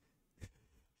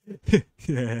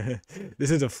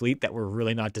 This is a fleet that we're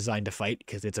really not designed to fight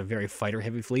because it's a very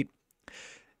fighter-heavy fleet.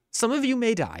 Some of you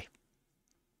may die.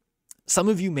 Some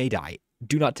of you may die.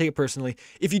 Do not take it personally.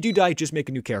 If you do die, just make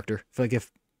a new character. I feel like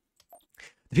if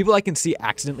the people I can see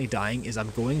accidentally dying is I'm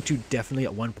going to definitely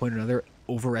at one point or another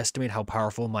overestimate how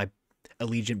powerful my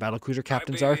Allegiant battlecruiser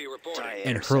captains are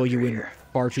and hurl you in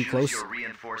far too Choose close. your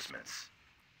reinforcements.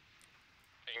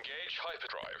 Engage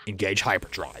hyperdrive. Engage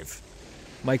hyperdrive.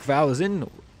 Mike Val is in.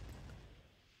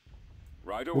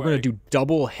 Right away. We're going to do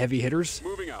double heavy hitters.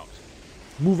 Moving out.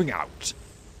 Moving out.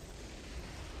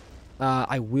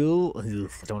 I will... Ugh,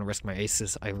 I don't want to risk my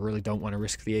aces. I really don't want to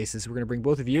risk the aces. We're going to bring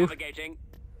both of you. Navigating.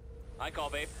 I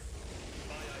copy.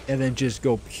 And then just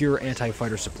go pure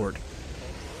anti-fighter support.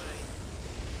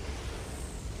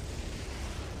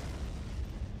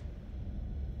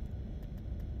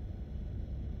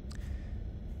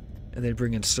 And then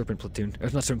bring in Serpent Platoon. Or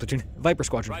not Serpent Platoon. Viper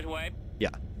Squadron. Right away. Yeah.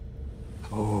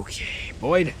 Okay.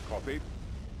 Boyd. Copy.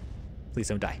 Please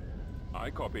don't die. I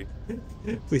copy.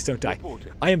 Please don't die.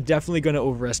 Reporting. I am definitely going to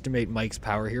overestimate Mike's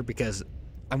power here because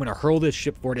I'm going to hurl this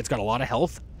ship forward. It's got a lot of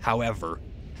health. However.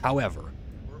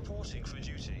 Reporting for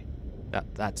duty.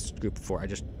 That's group 4. I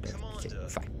just... Okay,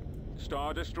 fine.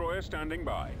 Star Destroyer standing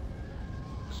by.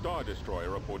 Star Destroyer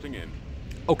reporting in.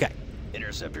 Okay.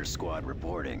 Interceptor squad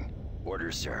reporting.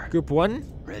 Orders, sir. Group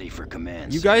 1. Ready for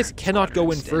command. You sir. guys cannot go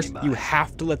in Squadron first. standing You by.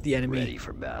 have to let the enemy Ready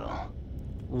for battle.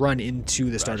 run into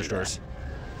the Star Roger Destroyers.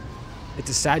 It's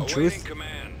a sad truth.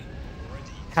 Command.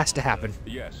 Has to happen.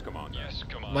 Yes, Commander. Yes,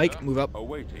 Commander. Mike, move up.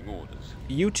 Awaiting orders.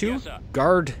 You two, Yes, sir.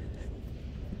 guard.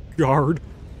 Guard.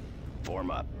 Form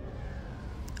up.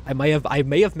 I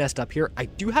may have messed up here. I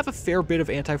do have a fair bit of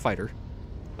anti-fighter.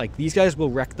 Like, these guys will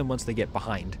wreck them once they get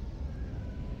behind.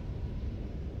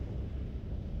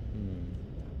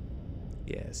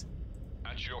 Yes.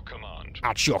 At your command.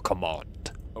 At your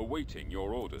command. Awaiting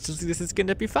your orders. This is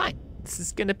gonna be fine. This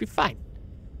is gonna be fine.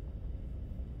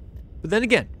 But then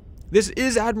again, this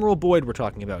is Admiral Boyd we're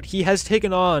talking about. He has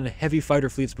taken on heavy fighter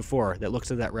fleets before that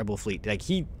looks at that rebel fleet. Like,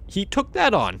 he took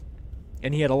that on.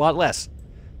 And he had a lot less.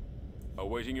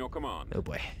 Awaiting your command. Oh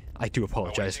boy. I do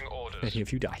apologize. Awaiting orders. Any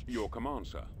of you die. Your command,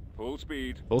 sir. Full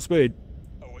speed. Full speed.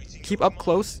 Awaiting Keep your up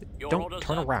close. Your Don't orders,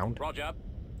 turn sir. around. Roger.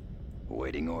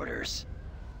 Awaiting orders.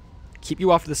 Keep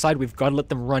you off to the side. We've got to let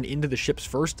them run into the ships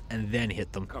first and then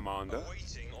hit them. Commander.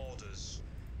 Awaiting orders.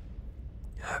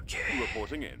 Okay.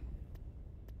 Reporting in.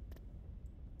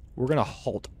 We're going to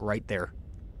halt right there.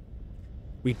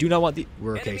 We do not want the...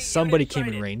 We're okay. Enemy Somebody unit came in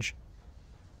sighted. range.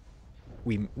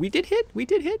 We did hit. We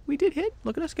did hit. We did hit.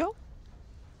 Look at us go.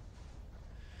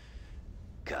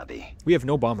 Copy. We have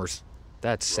no bombers.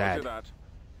 That's Roger sad. that.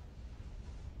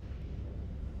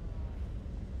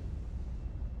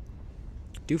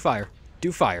 Do fire.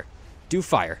 Do fire. Do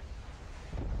fire.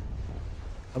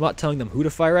 I'm not telling them who to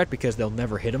fire at because they'll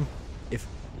never hit them. If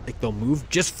like they'll move,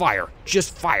 just fire.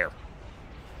 Just fire.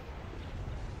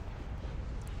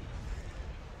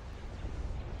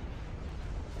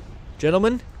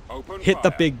 Gentlemen, Open hit the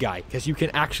fire. big guy because you can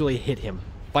actually hit him.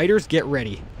 Fighters, get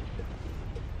ready.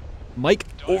 Mike,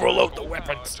 overload the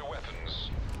weapons. To weapons.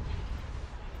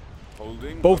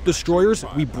 Holding Both for destroyers,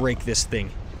 maximum we firepower. break this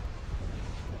thing.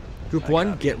 Group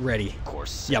 1, get ready.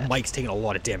 Course Yeah, set. Mike's taking a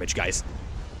lot of damage, guys.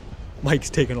 Mike's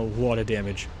taking a lot of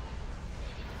damage.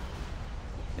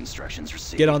 Instructions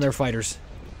received. Get on their fighters.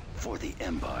 For the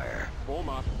Empire. Form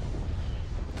up.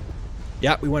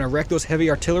 Yeah, we want to wreck those heavy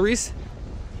artilleries.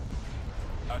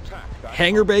 Attack that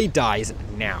Hangar target. Bay dies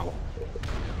now.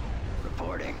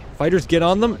 Reporting. Fighters, get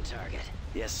on them. On target.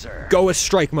 Yes, sir. Go with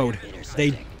strike mode. They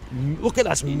Intercepting. look at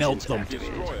us melt Engines them.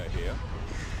 activated. Destroyer here.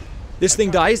 This thing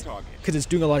Attacking dies target. because it's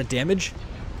doing a lot of damage.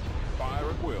 Fire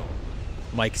at will.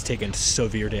 Mike's taking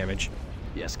severe damage.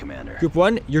 Yes, Commander. Group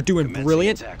 1, you're doing Commencing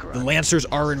brilliant. attack The run. Lancers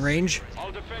are in range.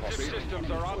 All defensive systems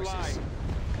are online.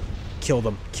 Kill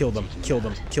them, kill them, kill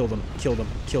them, kill them, kill them,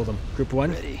 kill them. Group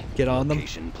 1, Ready. get on them.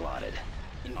 Location plotted.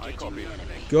 I copy.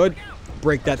 Good.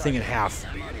 Break that thing in half.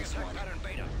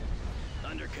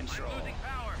 Under control.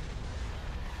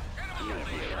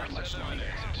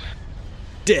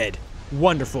 Dead.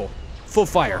 Wonderful. Full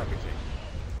fire.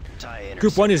 TIE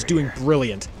Group 1 is interceptor doing here.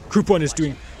 brilliant. Group 1 is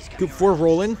doing... Group 4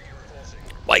 roll in.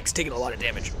 Mike's taking a lot of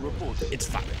damage. Reporting. It's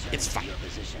fine. It's fine.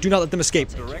 Do not let them escape.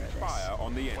 Direct fire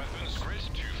on the enemy. Weapons grid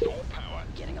to full power.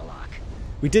 Getting a lock.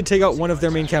 We did take out one of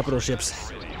their main capital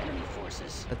ships. Enemy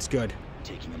forces. That's good.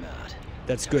 Taking them out.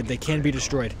 That's good. They can be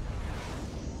destroyed.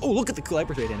 Oh, look at the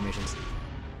hyperspace animations.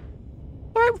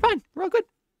 All right, we're fine. We're all good.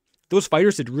 Those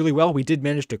fighters did really well. We did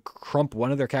manage to crump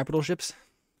one of their capital ships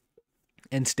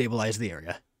and stabilize the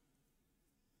area.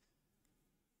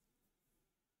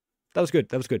 That was good.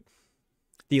 That was good.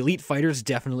 The elite fighters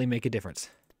definitely make a difference.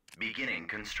 Beginning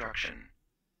construction.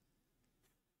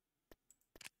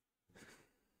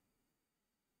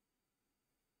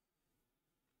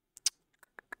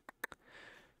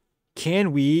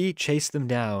 Can we chase them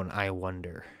down, I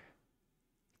wonder?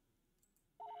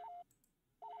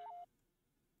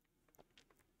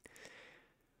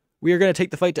 We are going to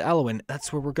take the fight to Alwyn.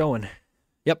 That's where we're going.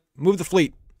 Yep, move the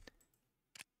fleet.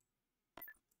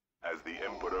 As the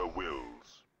Empire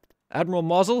Admiral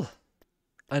Mozzle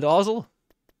and Ozzel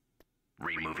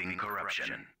Removing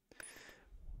corruption.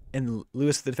 and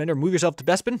Lewis the Defender, move yourself to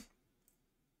Bespin.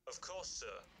 Of course, sir.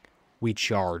 We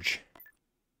charge.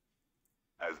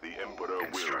 As the Emperor wills.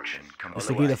 Construction This complete.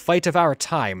 will be the fight of our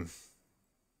time.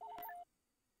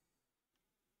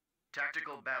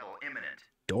 Tactical battle imminent.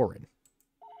 Doran.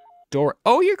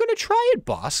 Oh, you're gonna try it,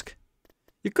 Bosk.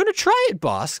 You're gonna try it,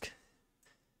 Bosk.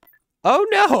 Oh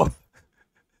no!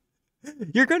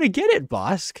 You're gonna get it,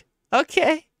 Bosk.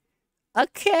 Okay.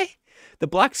 Okay. The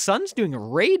Black Sun's doing a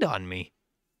raid on me.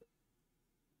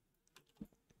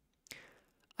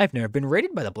 I've never been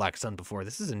raided by the Black Sun before.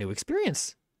 This is a new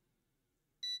experience.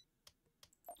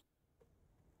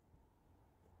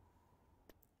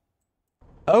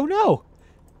 Oh no!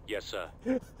 Yes, sir.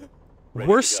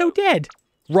 We're so dead.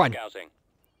 Run. Scouting.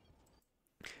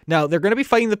 Now, they're going to be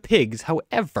fighting the pigs,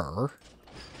 however...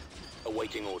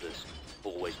 Awaiting orders.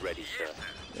 Always ready, sir.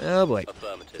 Oh boy.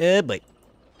 Affirmative. Oh boy.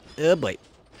 Oh boy.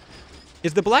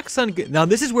 Is the Black Sun good? Now,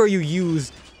 this is where you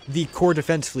use the core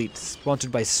defense fleet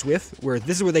sponsored by Swift, where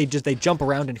this is where they jump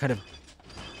around and kind of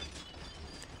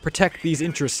protect these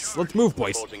interests. Let's move,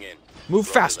 boys. Reporting in. Move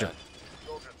Roger faster. that.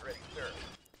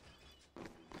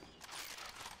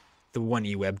 The one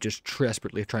E-Web just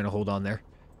desperately trying to hold on there.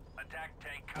 Attack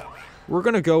tank copy. We're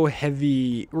going to go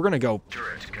heavy... We're going to go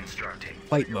Turret constructing.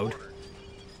 fight mode.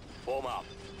 Form up.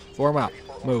 Form out.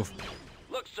 Move.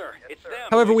 Look, sir, it's them.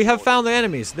 However, we Awaiting have found the orders.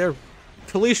 enemies. They're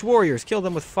Kalish warriors. Kill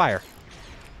them with fire.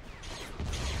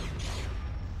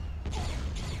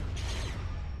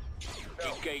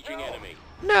 Engaging enemy.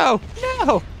 No!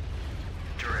 No!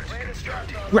 Turret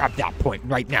constructing. Grab that point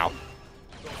right now.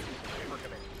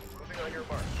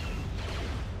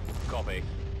 Copy.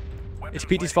 It's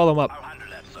PT's follow 'em up. I'll handle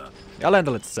that, sir. I'll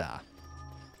handle it, sir.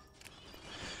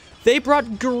 They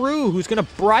brought Guru, who's gonna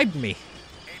bribe me.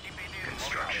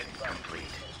 Construction complete.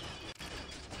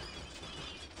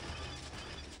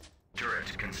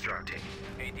 Turret constructing.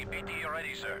 ATPT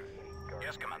ready, sir.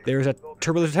 Yes, Commander. There's a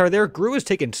turbo tower there. Guru has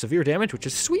taken severe damage, which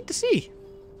is sweet to see.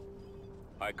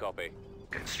 I copy.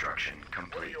 Construction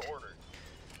complete.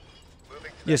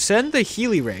 You send the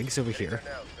Healy rigs over here.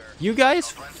 You guys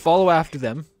follow after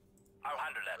them. I'll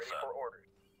handle that,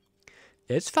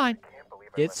 sir. It's fine.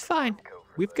 It's fine.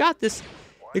 We've got this.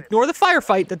 Ignore the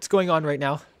firefight that's going on right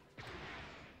now.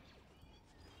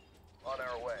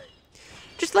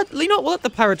 Just let, you know, we'll let the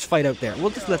pirates fight out there.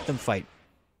 We'll just let them fight.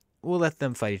 We'll let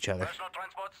them fight each other. Personal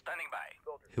transport standing by.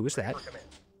 Who is that? ATPT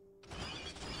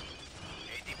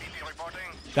reporting.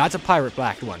 That's a pirate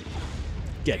black one.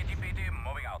 Get. ATPT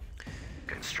moving out.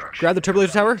 Construction. Grab the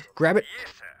turbolator tower. Grab it.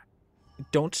 Yes, sir.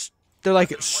 Don't. They're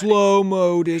like, slow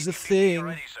mode is a ATPT thing.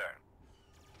 ready, sir.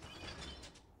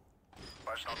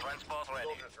 Personal transport ready.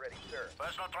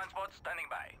 Personal transport standing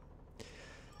by.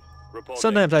 Reporting.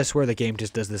 Sometimes I swear the game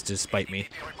just does this to spite me.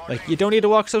 Like, you don't need to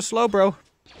walk so slow, bro.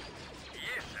 Yes,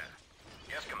 sir.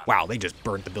 Yes, Commander. Wow, they just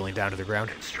burnt the building down to the ground.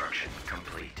 Construction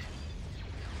complete.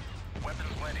 Weapons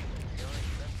ready.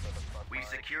 We've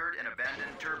secured an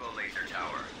abandoned turbo laser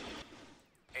tower.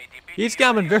 ATPT He's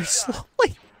coming very ready, sir.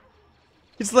 slowly.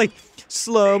 It's like,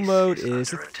 slow Base mode is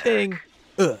is a under attack. thing.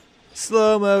 Ugh.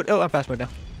 Slow mode. Oh, I'm fast mode now.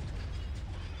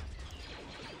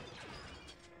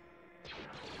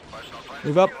 Personal transport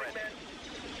Move up. ready.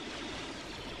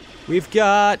 We've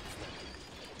got...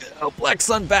 Oh, Black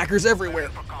Sun backers everywhere.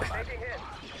 For combat.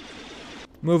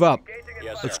 Move up.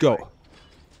 Yes, Let's sir. go.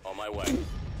 On my way.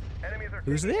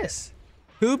 Who's this?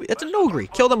 Who? It's a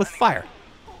Nogri. Kill them with fire.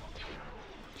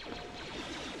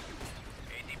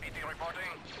 ATPT reporting.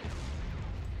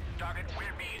 Target will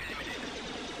be eliminated.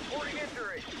 Reporting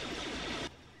injury.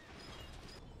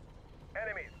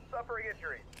 Enemies suffering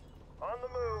injuries. On the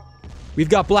move. We've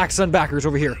got Black Sun backers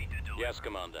over here. Yes,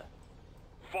 Commander.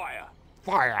 Fire.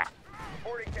 Fire.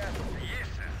 Reporting casualties. Yes,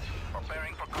 sir.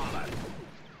 Preparing for combat.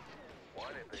 Why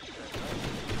did they send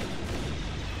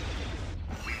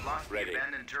We've lost Ready. the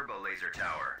abandoned turbo laser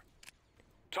tower.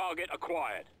 Target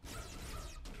acquired.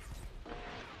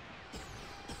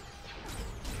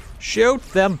 Shoot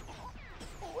them.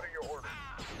 What are your orders?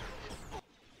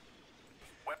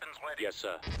 Weapons ready. Yes,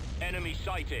 sir. Enemy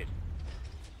sighted.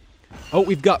 Oh,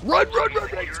 we've got... Run, run, run,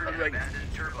 Secured run, an run, run.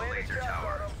 abandoned turbo laser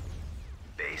tower.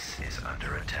 Base is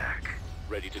under attack.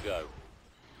 Ready to go.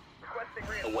 Requesting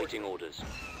reinforcements. Awaiting orders.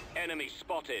 Enemy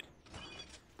spotted.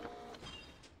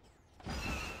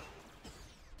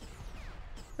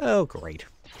 Oh, great.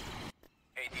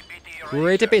 ATPT We're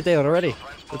ready to beat there already.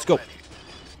 Transport Let's go. ready.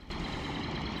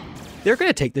 They're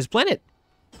gonna take this planet.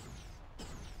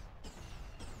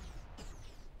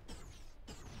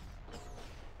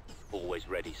 Always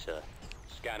ready, sir.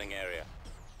 Scanning area.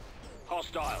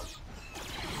 Hostile. us.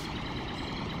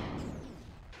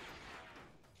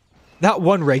 That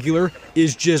one regular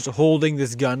is just holding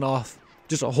this gun off.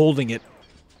 Just holding it.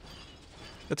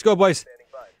 Let's go, boys.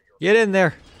 Get in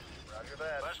there.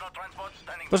 Personal transport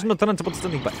standing by. Personal transport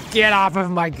standing by. Get off of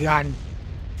my gun.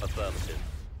 Affirmative.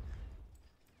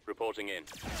 Reporting in.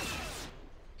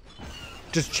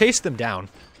 Just chase them down.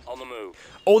 On the move.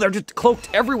 Oh, they're just cloaked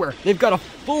everywhere. They've got a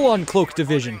full-on cloaked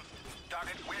division.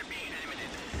 Target will be eliminated.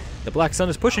 The Black Sun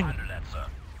is pushing. Under that, sir.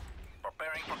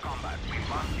 Preparing for combat. We've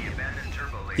lost the abandoned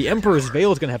turbo laser. The Emperor's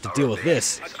Veil is going to have to deal with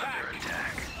this. Is under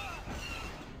attack.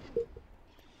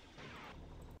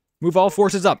 Move all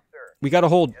forces up. We got to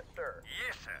hold. Yes,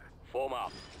 sir. Form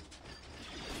up.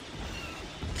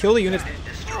 Kill the units.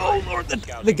 Destroy. Oh, Lord.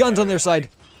 The gun's on their side.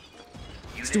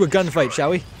 Let's do a gunfight, shall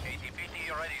we?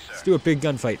 ATPT ready, sir. Let's do a big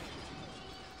gunfight.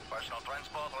 Personal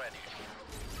transport ready.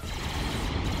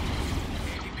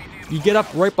 You get up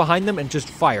right behind them and just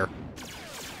fire.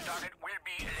 Target will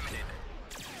be eliminated.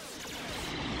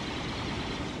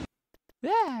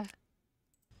 Yeah.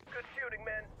 Good shooting,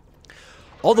 men.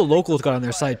 All the locals got on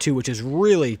their side too, which is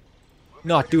really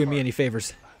not doing me any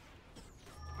favors.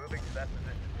 Moving to that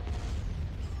position.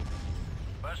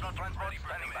 Personal transport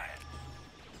standing by.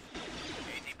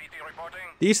 ATPT reporting.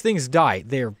 These things die.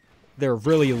 They're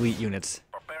really elite units.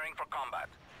 Preparing for combat.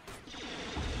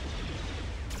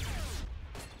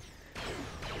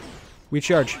 We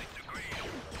charge.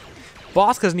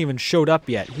 Bosk hasn't even showed up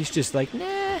yet. He's just like, nah.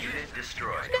 Unit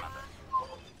destroyed.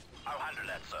 I'll handle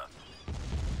that, sir.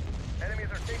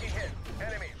 Enemies are taking hits.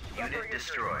 Enemies. Unit Suffering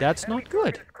destroyed. That's not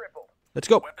good. is crippled. Let's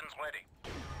go. Weapons ready.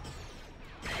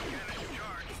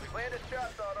 We landed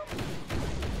shots on them.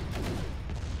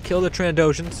 Kill the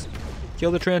Trandosians.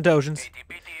 Kill the Trandosians. ATPT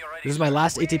ready. This is my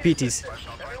last ATPTs. Personal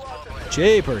transport ready.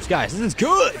 Japers, guys, this is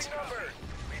good. Numbers.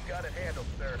 We've got it handled,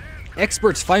 sir.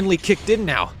 Experts finally kicked in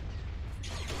now.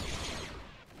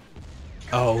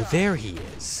 Oh, there he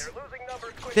is. They're losing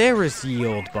numbers quickly. There is the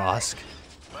old Bosk.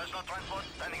 Personal transport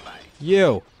standing by.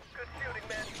 You. Good shooting,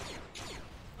 men.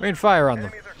 Rain fire on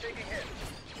them. Enemies are taking hits.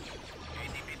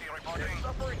 ATPT reporting.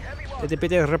 Suffering heavy losses.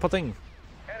 ATPT reporting.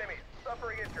 Enemies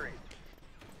suffering injuries.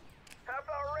 Half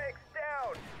our ranks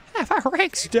down. Half our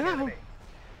ranks down.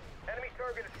 Enemy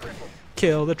target is crippled.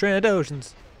 Kill the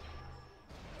Trandosians.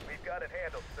 We've got it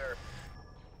handled, sir.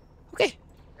 Okay.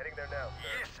 Heading there now, sir.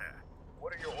 Yes, sir.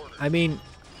 What are your orders? I mean,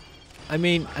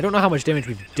 I don't know how much damage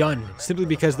we've done, simply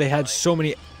because they had so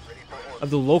many of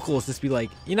the locals just be like,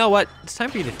 you know what, it's time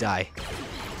for you to die.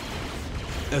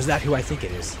 Is that who I think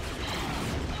it is?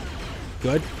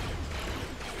 Good.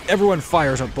 Everyone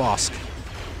fires at Bosk.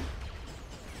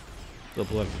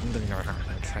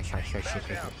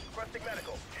 Requesting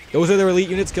medical. Those are their elite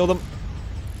units, kill them.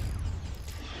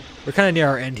 We're kind of near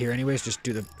our end here anyways, just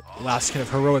do the last kind of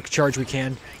heroic charge we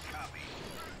can.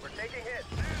 We're taking hits.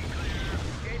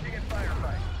 Engaging in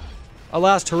firefight. A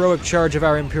last heroic charge of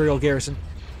our Imperial garrison.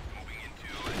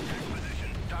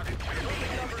 Losing numbers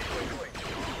quickly.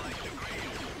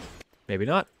 Maybe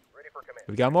not. Ready for command.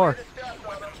 We've got more. Shots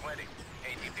on them. Ready.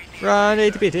 ATPT. Run,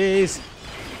 ATPTs.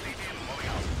 Moving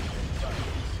out.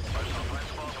 Personal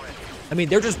transport ready. I mean,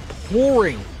 they're just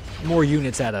pouring more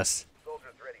units at us.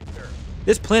 Soldiers ready, sir.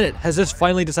 This planet has just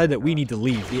finally decided that we need to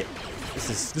leave. Yeah,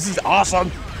 this is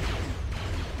awesome.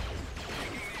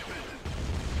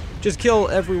 Just kill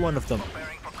every one of them.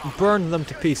 Burn them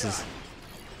to pieces.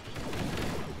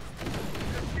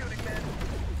 Good shooting, men.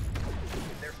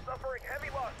 They're suffering heavy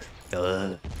losses.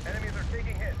 Ugh. Enemies are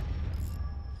taking hits.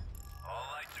 All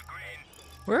lights are green.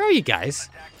 Where are you guys?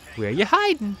 Where are you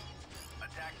hiding?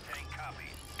 Attack tank copied.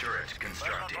 Turret Personal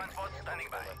constructing. transport standing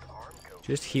by.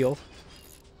 Just heal.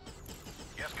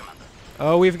 Yes, Commander.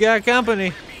 Oh, we've got company.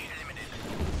 Be eliminated.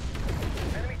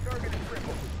 Enemy target is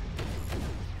crippled.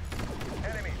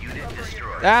 Enemy Unit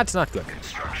destroyed. That's not good.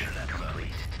 Construction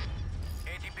complete.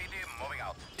 ATPT moving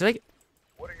out. Did I?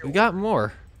 What are your We got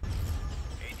more.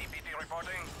 ATPT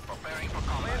reporting. Preparing for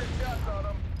combat. landed shots on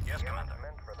them? Yes, Commander.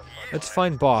 Let's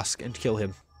find Bosk and kill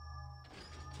him.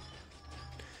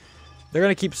 They're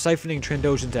gonna keep siphoning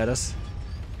Trandosians at us.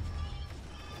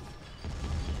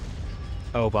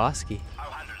 Oh, Bosky. I'll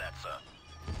handle that, sir.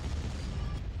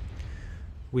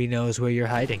 We knows where you're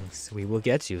hiding. So we will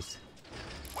get you.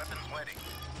 Weapons ready.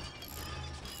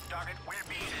 Target will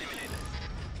be eliminated.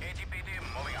 ATPT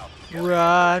moving out. Yes,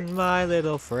 Run, my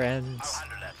little friends. I'll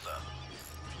handle that, sir.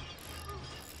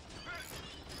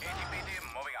 ATPT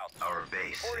moving out. Our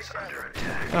base is under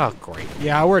attack. Oh, great.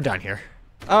 Yeah, we're done here.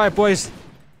 All right, boys.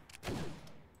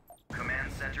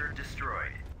 Command center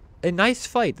destroyed. A nice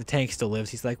fight. The tank still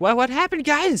lives. He's like, what happened,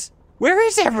 guys? Where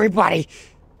is everybody?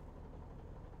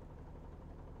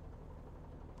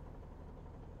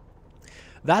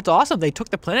 That's awesome. They took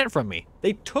the planet from me.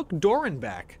 They took Doran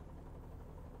back.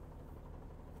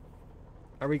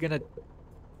 Are we gonna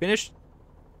finish?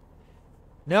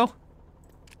 No?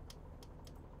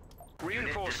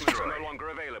 Reinforcements are no longer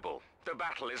available. The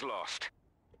battle is lost.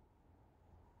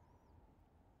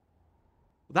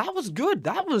 That was good.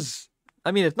 That was...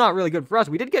 I mean, it's not really good for us.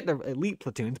 We did get the elite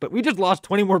platoons, but we just lost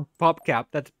 20 more pop cap.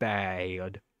 That's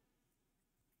bad.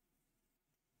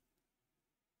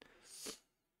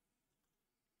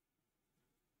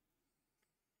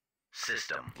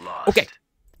 System lost. Okay.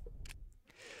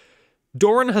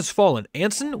 Doran has fallen.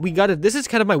 Anson, we got it. This is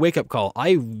kind of my wake-up call.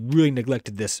 I really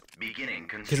neglected this Beginning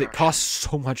construction. because it costs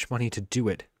so much money to do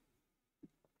it.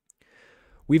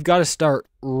 We've got to start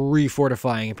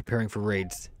refortifying and preparing for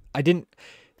raids. I didn't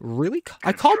really...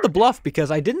 I called the bluff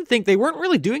because I didn't think they weren't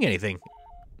really doing anything.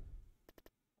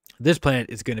 This planet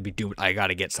is going to be doomed. I got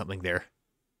to get something there.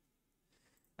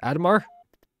 Adamar?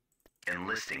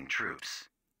 Enlisting troops.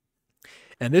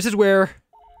 And this is where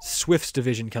Swift's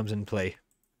division comes in play.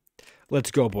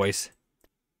 Let's go, boys.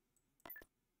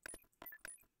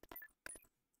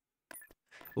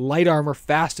 Light armor,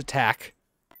 fast attack.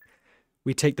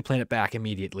 We take the planet back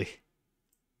immediately.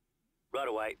 Right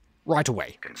away. Right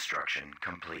away. Construction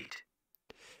complete.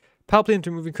 Palpatine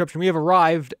to moving corruption. We have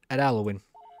arrived at Alowin.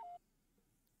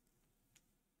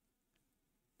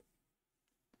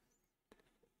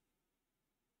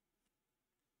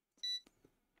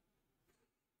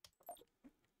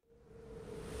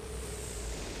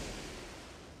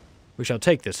 We shall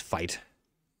take this fight.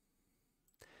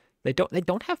 They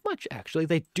don't have much, actually.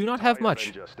 They do not have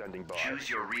much. Choose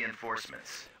your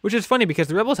reinforcements. Which is funny because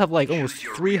the rebels have like almost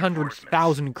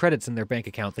 300,000 credits in their bank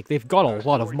account. Like they've got a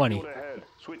lot of money.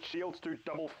 Switch shields to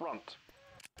double front.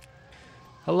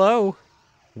 Hello.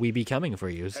 We be coming for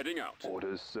yous. Heading out.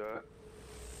 Orders, sir.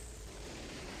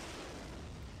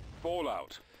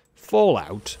 Fallout.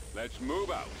 Fallout. Let's move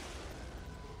out.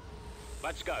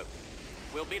 Let's go.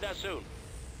 We'll be there soon.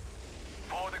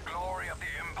 For the glory of the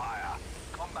Empire.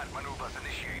 Combat maneuvers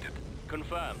initiated.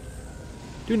 Confirmed.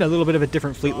 Doing a little bit of a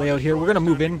different fleet layout here. We're gonna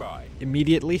move in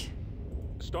immediately.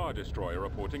 Star Destroyer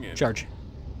reporting in. Charge.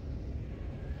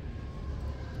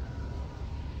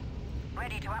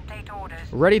 Ready to update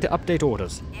orders. Ready to update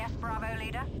orders. Yes, Bravo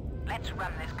leader. Let's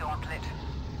run this gauntlet.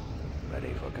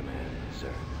 Ready for command,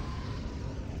 sir.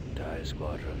 TIE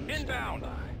squadron Inbound. standing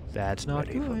by. That's not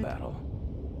Ready for good. battle.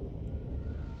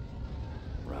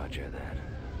 Roger that.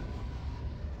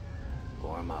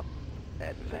 Warm up.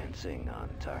 Advancing on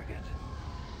target.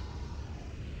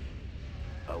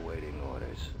 Awaiting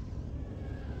orders.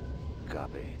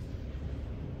 Copy.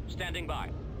 Standing by.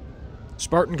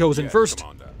 Spartan goes in Yes, first.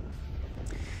 Commander.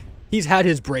 He's had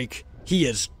his break.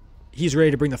 He's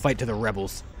ready to bring the fight to the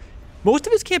rebels. Most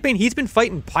of his campaign, he's been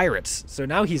fighting pirates. So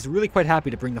now he's really quite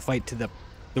happy to bring the fight to the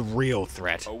real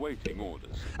threat. Awaiting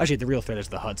orders. Actually, the real threat is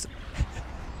the Huts.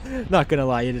 Not gonna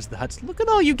lie, it is the Huts. Look at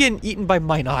all you getting eaten by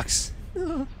Minox.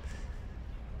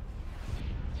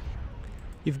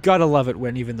 You've got to love it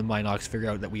when even the Minox figure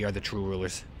out that we are the true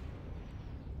rulers.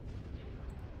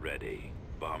 Ready.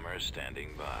 Bomber standing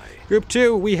by. Group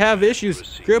 2, we have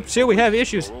issues. Group 2, we have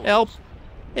issues. Help.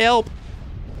 Help.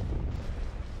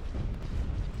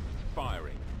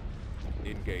 Firing.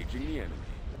 Engaging the enemy.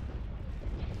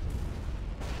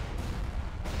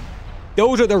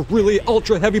 Those are the really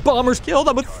ultra heavy bombers. Kill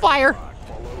them with fire.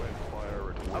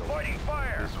 Avoiding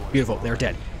fire. Beautiful, they're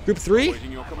dead. Group 3,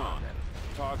 Awaiting your command.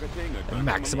 Targeting a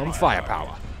maximum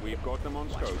firepower. We've got them on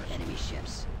scope. Enemy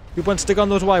ships. Group 1, stick on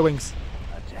those Y-Wings.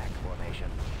 Attack formation.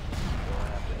 Go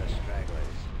after the stragglers.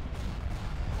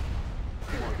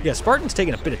 Yeah, Spartan's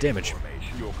taking a bit of damage.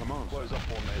 Your command.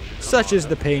 Such is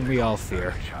the pain we all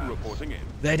fear. Reporting in.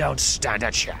 They don't stand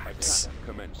a chance.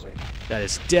 Commencing. That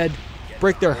is dead.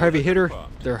 Break their heavy hitter,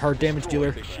 their hard damage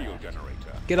dealer. The shield generator.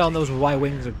 Get on those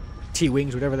Y-Wings or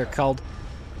T-Wings, whatever they're called.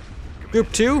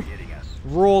 Group 2,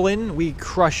 roll in. We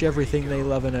crush everything they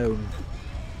love and own.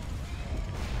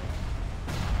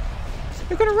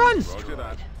 They're gonna run! Roger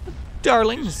that.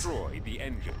 Darlings! Destroy the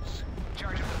engines.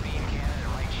 Charge up the beam cannon and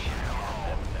right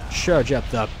shadow. Charge up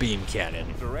the beam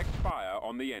cannon. Direct fire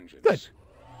on the engines. Good.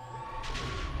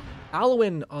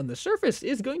 Alwyn on the surface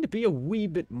is going to be a wee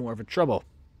bit more of a trouble.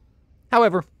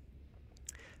 However,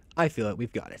 I feel that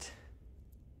we've got it.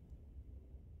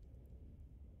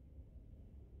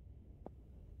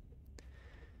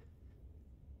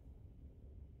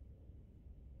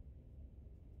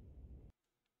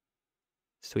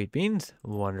 Sweet beans.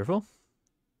 Wonderful.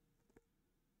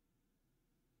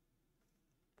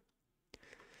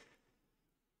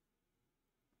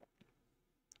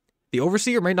 The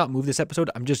Overseer might not move this episode.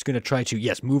 I'm just going to try to,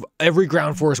 yes, move every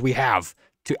ground force we have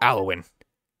to Alwyn.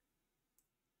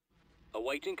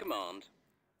 Awaiting command.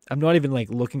 I'm not even like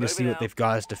looking to see Moving what they've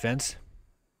got as defense.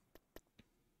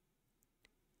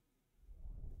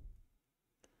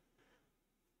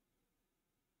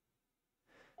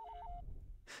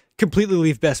 Completely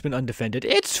leave Bestman undefended.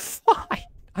 It's fine.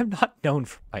 I'm not known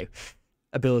for my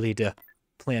ability to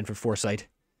plan for foresight.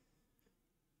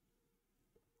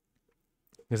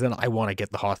 Because then I want to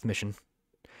get the Hoth mission.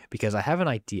 Because I have an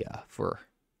idea for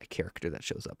a character that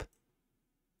shows up.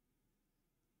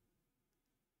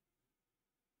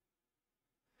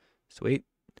 So wait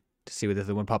to see whether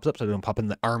the one pops up so I don't pop in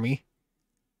the army.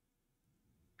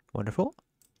 Wonderful.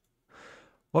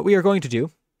 What we are going to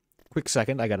do, quick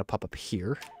second, I gotta pop up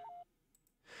here.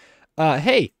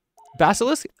 Hey,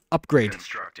 Basilisk, upgrade.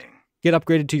 Constructing. Get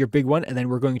upgraded to your big one, and then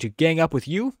we're going to gang up with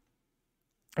you,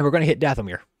 and we're going to hit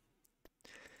Dathomir.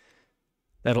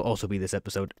 That'll also be this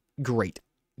episode. Great.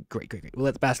 Great, great, great. We'll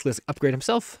let the Basilisk upgrade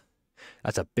himself.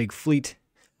 That's a big fleet.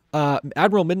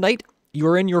 Admiral Midnight,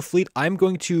 you're in your fleet. I'm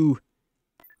going to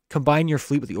combine your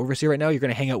fleet with the Overseer right now. You're going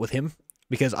to hang out with him,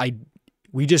 because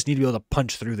we just need to be able to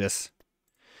punch through this.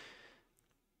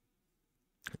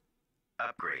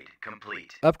 Upgrade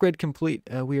complete. Upgrade complete.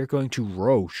 We are going to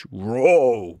Roche.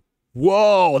 Whoa!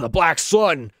 Whoa! The Black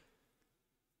Sun!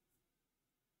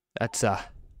 That's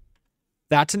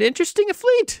an interesting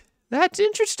fleet. That's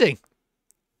interesting.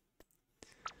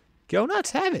 Go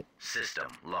nuts, have it. System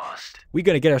lost. We're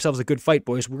going to get ourselves a good fight,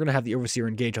 boys. We're going to have the Overseer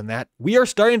engage on that. We are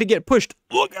starting to get pushed.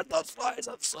 Look at the size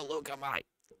of Seleucami.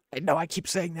 I know I keep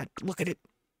saying that. Look at it.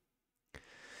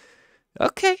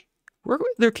 Okay.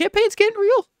 Their campaign's getting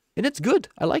real. And it's good.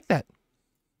 I like that.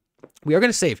 We are going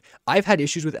to save. I've had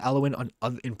issues with Alwyn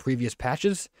in previous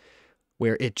patches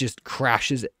where it just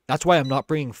crashes. That's why I'm not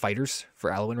bringing fighters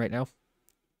for Alwyn right now.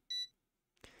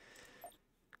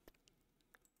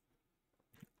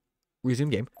 Resume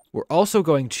game. We're also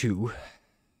going to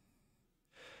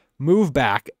move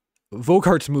back.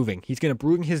 Vogart's moving. He's going to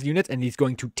bring his units and he's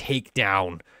going to take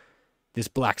down this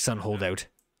Black Sun holdout.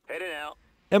 Heading out.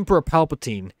 Emperor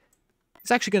Palpatine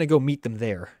is actually going to go meet them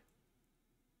there.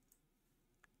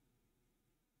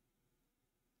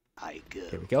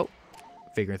 Here we go.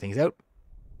 Figuring things out.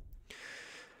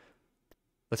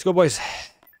 Let's go, boys.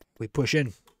 We push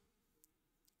in.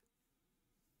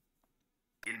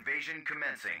 Invasion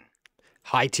commencing.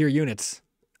 High tier units.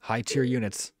 High tier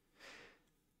units.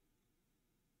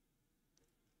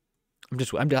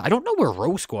 I don't know where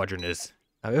Roe Squadron is.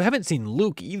 I haven't seen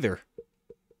Luke either.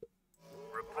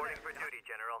 Reporting for duty,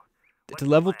 General. It's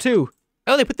level 2.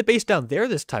 Oh, they put the base down there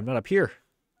this time, not up here.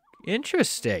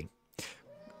 Interesting.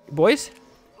 Boys,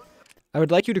 I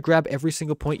would like you to grab every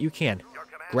single point you can.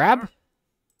 Grab.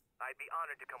 I'd be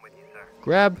honored to come with you, sir.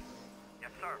 Grab.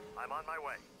 Yes, sir. I'm on my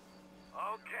way.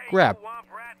 Okay. Grab.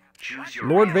 Womp rat. Choose your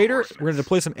Lord Vader, we're going to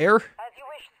deploy some air. As you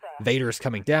wish, sir. Vader's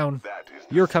coming down.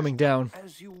 You're coming down.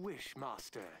 As you wish,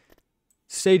 Master.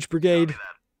 Sage Brigade.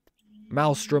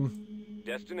 Maelstrom.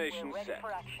 Destination Ready set.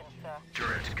 for action, sir.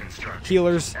 turret construction.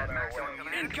 Healers.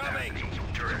 Incoming.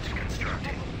 Turret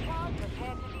constructing. Charge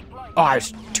prepare to deploy. Oh,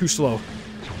 it's too slow.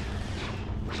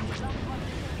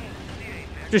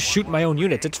 Just shooting my own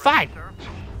units. It's fine.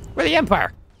 We're the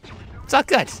Empire. It's all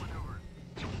good.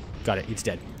 Got it. He's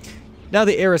dead. Now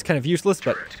the air is kind of useless,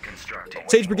 but Turret constructing.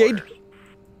 Sage Brigade,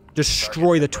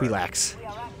 destroy the Twi'leks.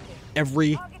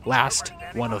 Every last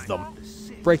one of them.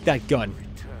 Break that gun.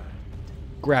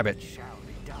 Grab it.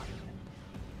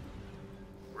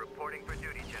 Reporting for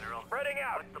duty, General. Spreading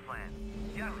out. What's the plan?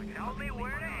 Yes, tell me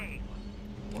where to aim.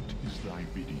 What is thy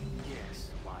bidding?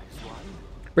 Yes, wise one.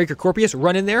 Breaker Corpius,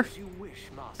 run in there. As you wish,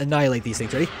 Master. Annihilate these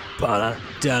things. Ready? Da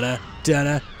da da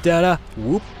da.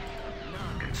 Whoop.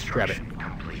 Grab it. Construction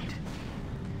complete.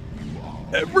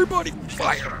 Everybody,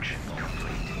 fire. Construction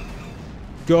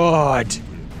complete. God.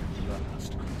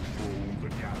 Last control the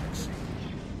galaxy.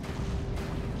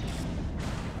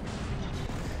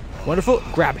 Wonderful.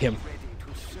 Grab him. Ready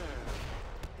to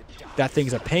serve. That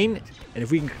thing's a pain. And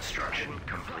if we can Construction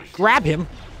complete. grab him,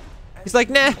 he's like,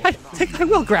 nah, I think I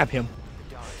will grab him.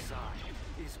 The dark side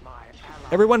is my ally.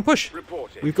 Everyone push.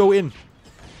 Reporting. We go in.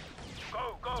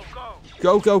 Go, go, go.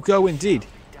 Go, go, go, indeed.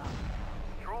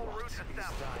 Control route established.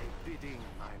 Thy bidding,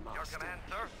 my Your master. command,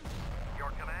 sir. Your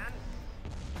command.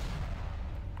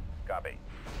 Copy.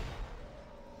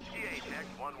 GHX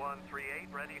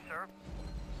 1138 ready, sir.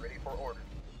 Ready for orders.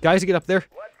 Guys, get up there.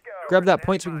 Let's go. Grab that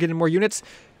point so we can get in more units.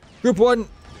 Group 1.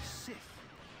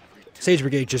 Sage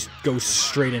Brigade just goes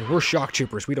straight in. We're shock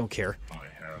troopers. We don't care. I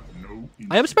have no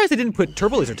I am surprised they didn't put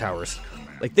turbo laser towers.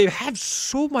 Like, they have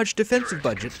so much defensive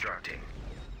budget. Constructing.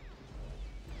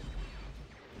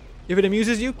 If it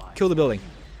amuses you, kill the building.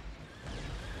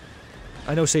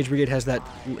 I know Sage Brigade has that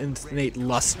innate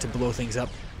lust to blow things up.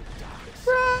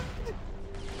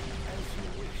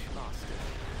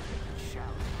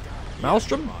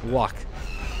 Maelstrom, walk.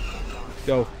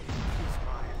 Go.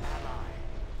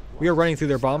 We are running through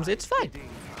their bombs. It's fine.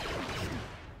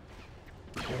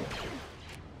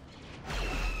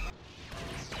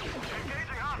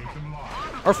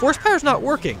 Our force power's not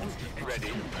working.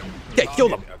 Okay, kill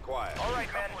them. All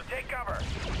right, men, take cover.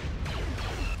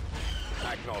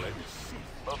 Acknowledged.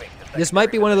 This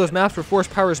might be one of those maps where force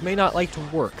powers may not like to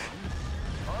work.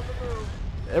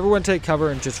 Everyone take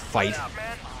cover and just fight.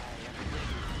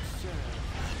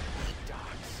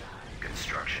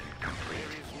 Construction complete.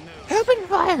 Open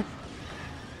fire!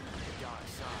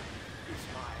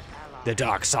 The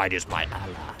dark side is my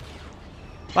ally.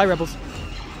 Bye, rebels.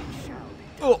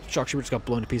 Oh, shock shooter just got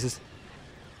blown to pieces.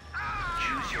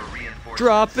 Choose your reinforcements.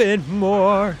 Drop in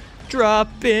more.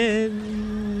 Drop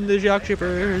in the shock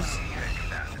troopers. Capacity.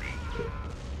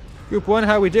 Group 1,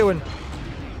 how we doing?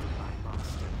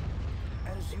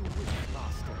 As you wish,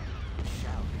 master.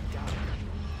 Shall be done.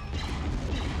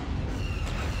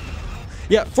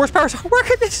 Yeah, force powers are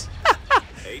working this.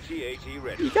 AT-AT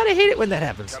ready. You gotta hate it when that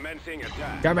happens. Commencing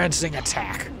attack. Commencing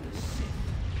attack.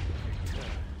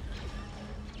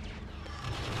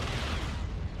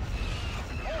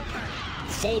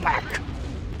 Fall back.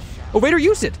 Oh, Vader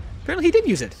used it. Apparently he did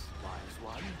use it.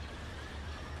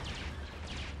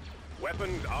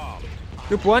 Weapons armed.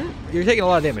 Group 1, you're taking a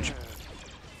lot of damage.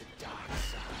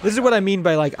 This is what I mean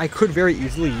by, like, I could very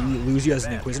easily lose you as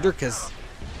an Inquisitor, because,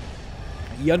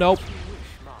 you know.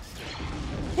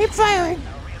 Keep firing.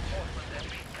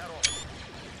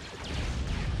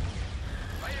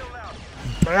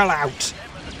 Bail out.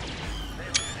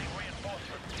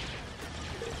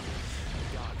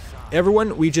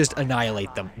 Everyone, we just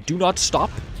annihilate them. Do not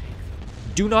stop.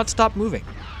 Do not stop moving.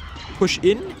 Push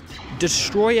in.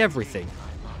 Destroy everything.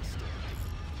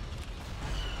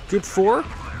 Group 4,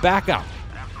 back up.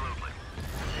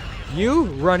 You,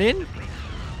 run in.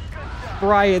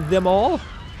 Fry them all.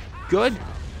 Good.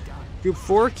 Group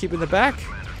 4, keep in the back.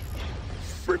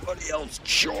 Everybody else,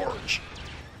 charge.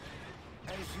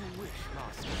 As you wish,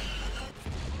 master.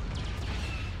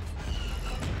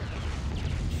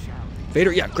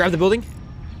 Vader, yeah, grab the building.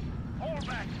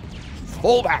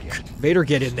 Fall back. Vader,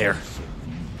 get in there.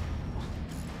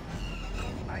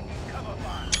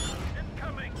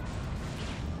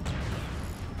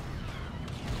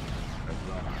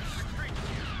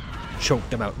 Choke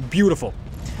them out. Beautiful.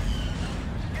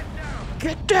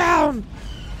 Get down.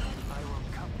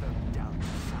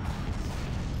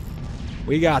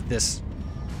 We got this.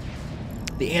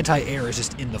 The anti-air is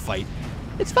just in the fight.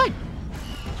 It's fine.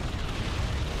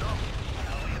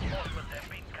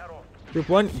 Group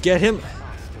 1, get him.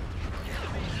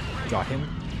 Got him.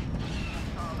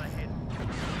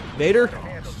 Vader,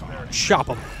 chop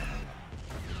him.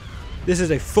 This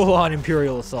is a full-on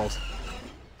Imperial assault.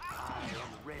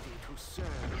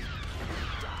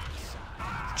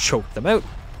 Choke them out.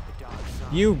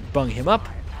 You bung him up.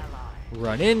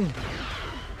 Run in.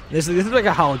 This is like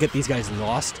how I'll get these guys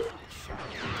lost.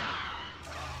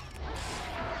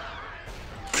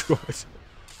 Good.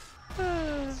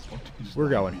 We're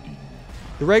going.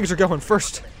 The regs are going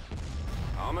first.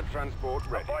 Armored transport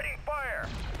ready. Avoiding fire.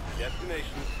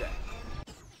 Destination set.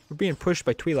 We're being pushed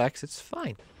by Twi'leks. It's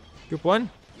fine. Group 1,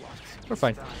 we're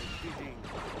fine.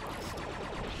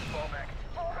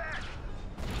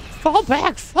 Fall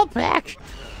back! Fall back!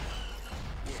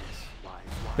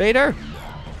 Vader!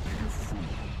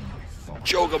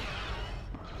 Choke him!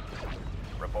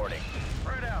 Reporting.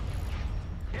 Spread out.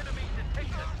 Enemy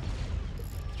detected.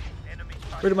 Enemy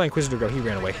Where did my Inquisitor go? He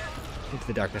ran away. Into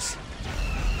the darkness.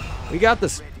 We got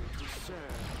this!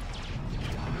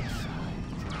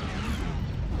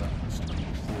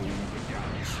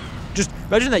 Just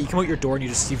imagine that you come out your door and you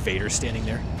just see Vader standing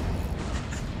there.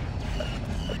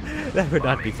 That would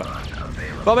not be fun.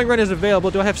 Bombing run is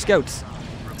available. Do I have scouts?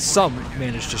 Some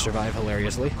managed to survive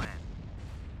hilariously.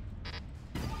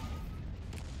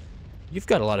 You've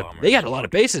got a lot of. They got a lot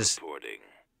of bases. reporting.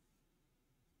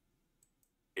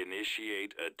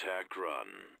 Initiate attack run.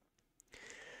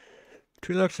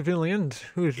 Twi'leks civilians.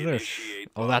 Who is this?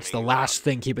 Oh, that's the last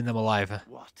thing keeping them alive.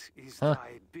 What is Huh?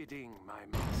 thy bidding, my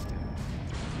master?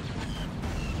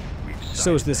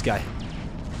 So is this guy.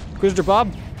 Inquisitor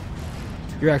Bob?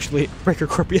 You're actually Breaker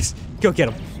Corpius. Go get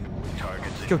him.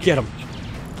 Go get him.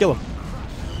 Kill him.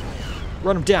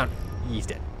 Run him down. He's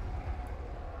dead.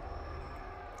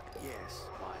 Yes,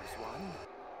 wise one.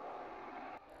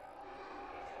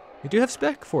 We do have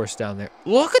Spec Force down there.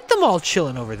 Look at them all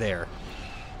chilling over there.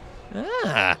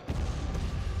 Ah.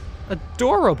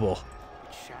 Adorable.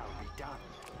 It shall be done.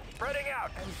 Spreading out.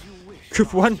 As you wish.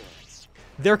 Group 1,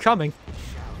 they're coming.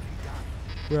 Shall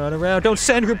be done. Run around. Don't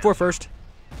send Group 4 first.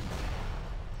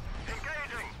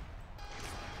 Engaging.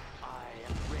 I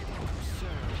am ready to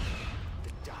serve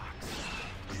the dark side.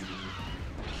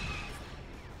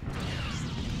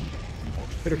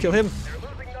 Better kill him. They're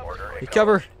losing numbers.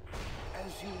 Recover.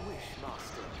 As you wish,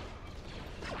 master.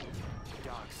 The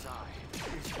dark side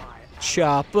is my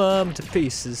Chop them to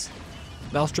pieces.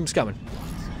 Maelstrom's coming.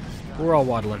 We're all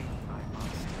waddling.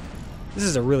 This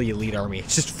is a really elite army.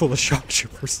 It's just full of shock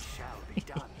troopers. shall be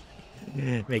done.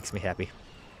 It makes me happy.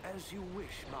 As you wish,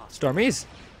 master. Stormies.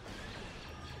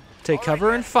 Take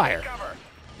cover and fire. Cover.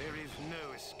 There is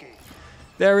no escape.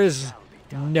 There is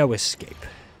no escape.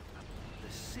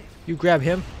 The Sith You grab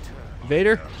him.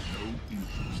 Vader.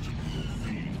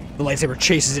 The lightsaber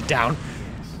chases it down.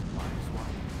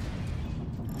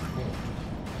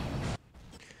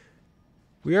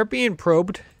 We are being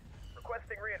probed.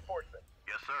 Requesting reinforcement.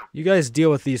 Yes, sir. You guys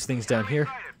deal with these things down here.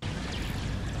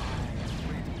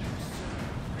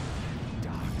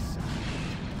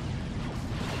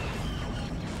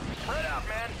 Spread out,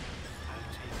 man.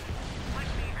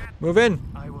 Move in.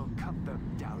 I will cut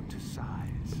them down to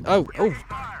size. Oh, oh.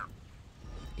 Fire.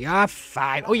 Yeah,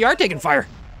 fine. Oh, you are taking fire.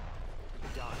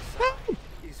 The dark side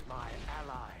is my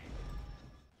ally.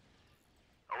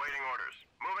 Awaiting orders.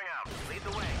 Moving out. Lead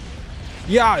the way.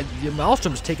 Yeah,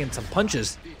 Maelstrom's taking some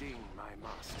punches. Bidding my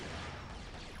master.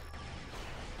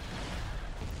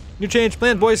 New change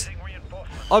plan, boys.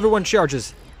 Reinforcement. Everyone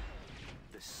charges.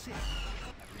 The Sith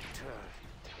have returned.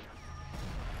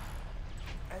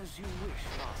 As you wish,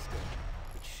 master.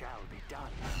 It shall be done.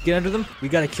 Get under them. We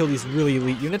gotta kill these really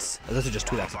elite units. Oh, those are just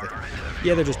Twi'leks, I think.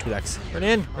 Yeah, they're just Twi'leks. Run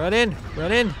in, run in,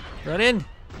 run in, run in.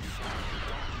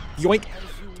 Yoink.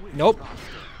 Nope.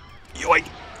 Yoink.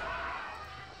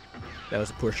 That was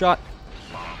a poor shot.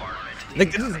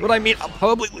 Like, this is what I mean. I'll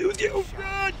probably lose you.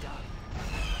 God. I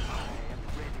am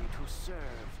ready to serve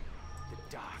the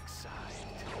dark side.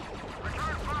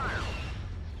 Return fire.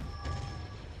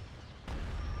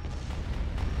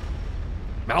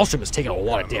 Maelstrom is taking a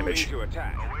lot of damage. To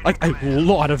attack. Like, a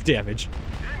lot of damage.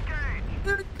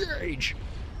 Engage. Engage.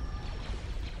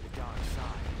 The dark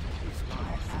side is my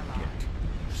ally.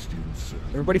 Still serve.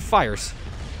 Everybody fires.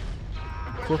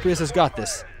 Corpius has got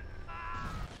this.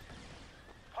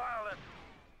 Pilot.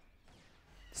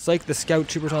 Psych the scout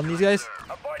troopers on these guys.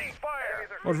 Avoiding fire.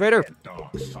 Lord Vader.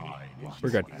 Dark side.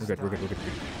 We're good. We're good. We're good. We're good.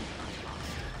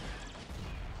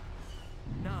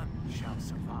 None shall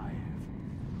survive.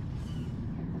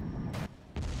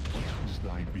 What is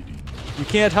thy bidding? You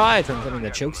can't hide from something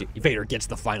that chokes you. Vader gets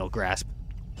the final grasp.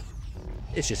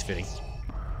 It's just fitting.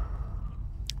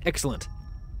 Excellent.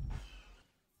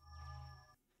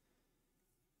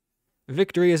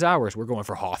 Victory is ours. We're going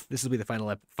for Hoth. This will be the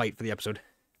final fight for the episode.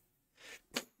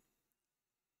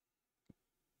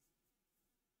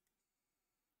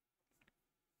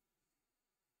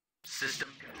 System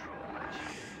control.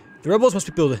 The rebels must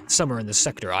be built somewhere in this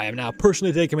sector. I am now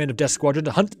personally taking command of Death Squadron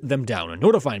to hunt them down and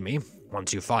notify me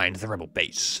once you find the rebel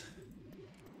base.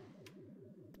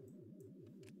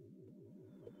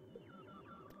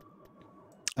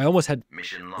 I almost had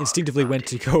instinctively went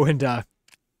to go and, the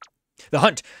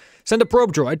hunt. Send a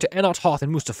probe droid to Anot, Hoth,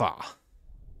 and Mustafar.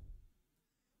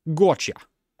 Gotcha.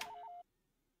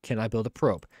 Can I build a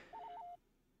probe?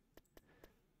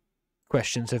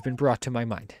 Questions have been brought to my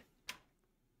mind.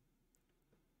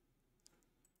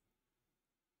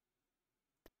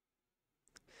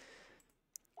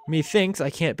 Methinks I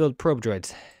can't build probe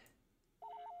droids.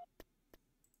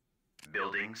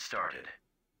 Building started.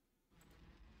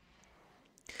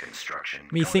 Construction.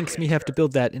 Methinks me have to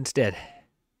build that instead.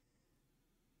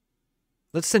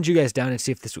 Let's send you guys down and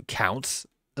see if this counts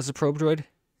as a probe droid.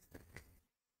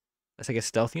 That's like a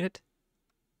stealth unit.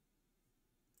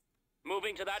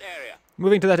 Moving to that area.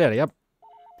 Moving to that area, yep.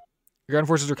 Your ground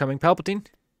forces are coming. Palpatine,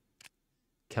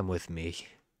 come with me.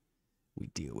 We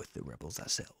deal with the rebels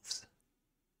ourselves.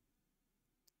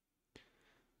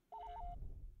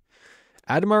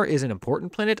 Admar is an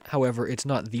important planet. However, it's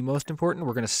not the most important.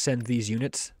 We're going to send these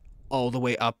units all the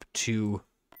way up to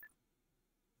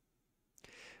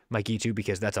Maikitu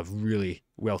because that's a really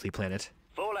wealthy planet.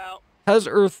 Full out. Has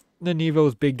Earth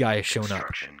Nanivo's big guy shown up?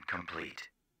 Construction complete.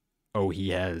 Oh, he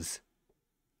has.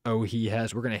 Oh, he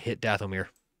has. We're going to hit Dathomir.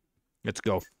 Let's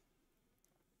go.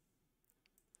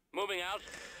 Moving out.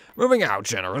 Moving out,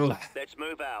 General. Let's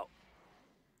move out.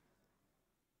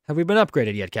 Have we been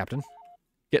upgraded yet, Captain?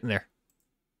 Getting there.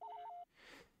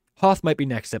 Hoth might be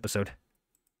next episode.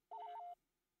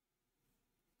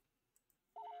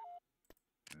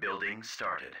 Building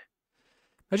started.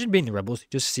 Imagine being the rebels,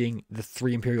 just seeing the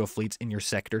 3 Imperial fleets in your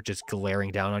sector just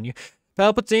glaring down on you.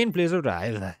 Palpatine, please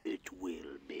arrive. It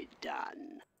will be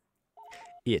done.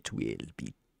 It will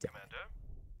be done.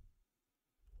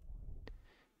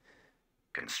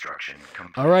 Construction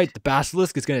complete. Alright, the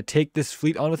Basilisk is going to take this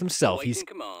fleet on with himself. He's...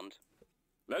 command.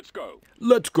 Let's go.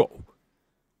 Let's go.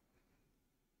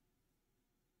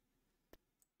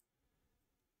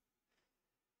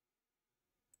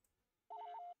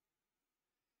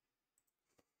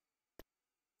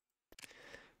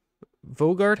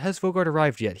 Vogard? Has Vogard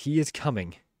arrived yet? He is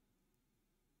coming.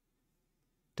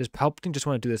 Does Palpatine just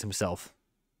want to do this himself?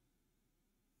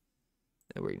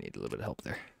 We need a little bit of help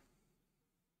there.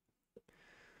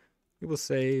 We will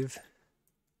save.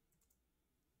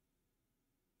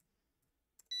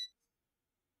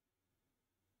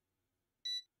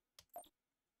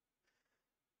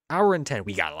 Hour and 10.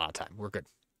 We got a lot of time. We're good.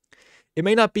 It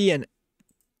may not be an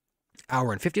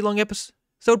hour and 50 long episode,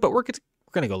 but we're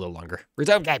going to go a little longer.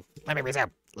 Resume game. Let me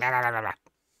resume. La, la, la, la, la.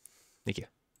 Thank you.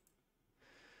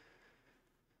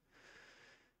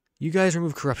 You guys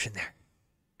remove corruption there.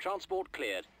 Transport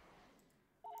cleared.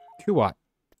 Kuwat,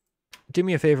 do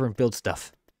me a favor and build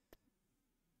stuff.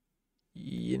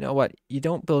 You know what? You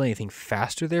don't build anything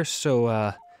faster there,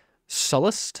 so,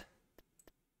 Sullust?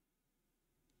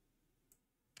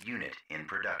 Unit in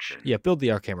production. Yeah, build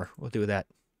the arc hammer. We'll do that.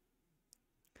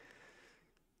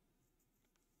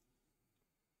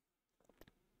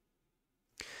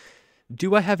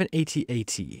 Do I have an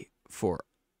AT-AT for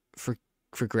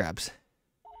grabs?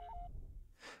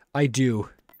 I do.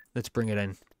 Let's bring it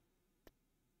in.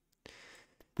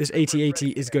 This AT-AT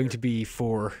is going to be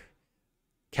for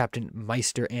Captain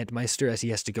Meister Antmeister, as he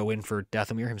has to go in for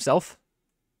Dathomir himself.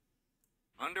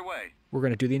 Underway. We're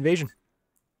going to do the invasion.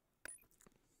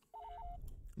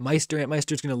 Meister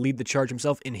Antmeister is going to lead the charge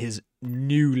himself in his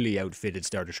newly outfitted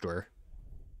Star Destroyer.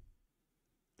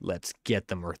 Let's get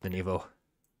them, Earth and Evo.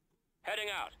 Heading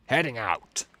out. Heading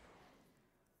out.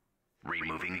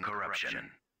 Removing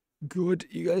corruption. Good.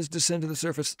 You guys descend to the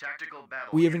surface. Tactical battle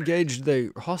We have unit. engaged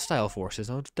the hostile forces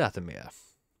on Dathomir.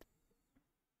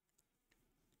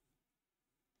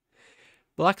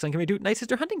 Black Sun, can we do Night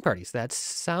Sister hunting parties? That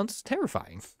sounds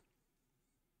terrifying.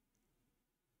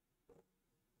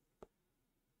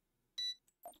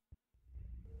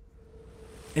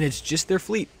 And it's just their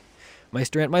fleet.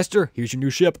 Meister Antmeister, here's your new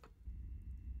ship.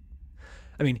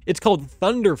 I mean, it's called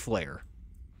Thunderflare.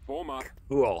 Form up.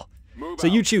 Cool. Move So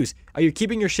out. you choose. Are you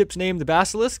keeping your ship's name the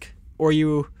Basilisk? Or are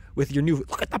you with your new...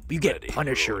 Look at that. You get Ready for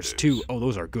Punishers, orders. too. Oh,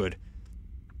 those are good.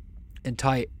 And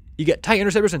TIE... You get TIE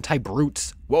Interceptors and TIE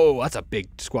Brutes. Whoa, that's a big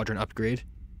squadron upgrade.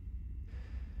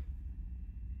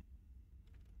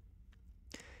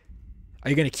 Are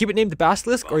you going to keep it named the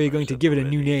Basilisk, or are you going to give it a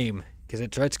new name? Because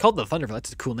it's called the Thunderflare.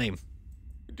 That's a cool name.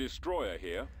 Destroyer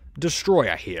here.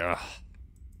 Destroyer here.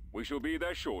 We shall be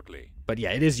there shortly. But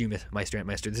yeah, it is you, Meister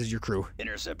Antmeister. This is your crew.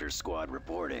 Interceptor squad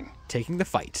reporting. Taking the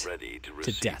fight Ready to to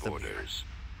receive death. orders.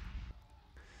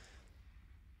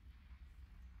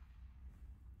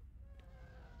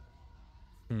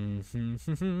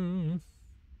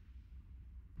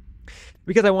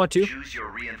 Because I want to. Choose your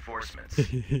reinforcements.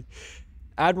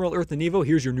 Admiral Earth and Evo,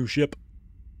 here's your new ship.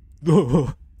 Moving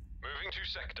to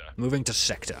sector. Moving to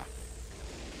sector.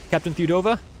 Captain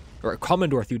Theodova, or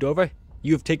Commodore Theodova,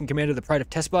 you have taken command of the Pride of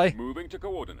Tesbai. Moving to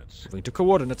coordinates. Moving to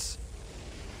coordinates.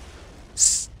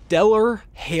 Stellar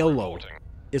Halo Reporting.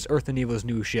 is Earth and Evo's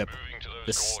new ship. Moving to those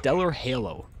The Stellar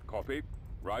Halo. Copy.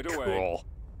 Right away. Cool.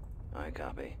 I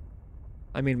copy.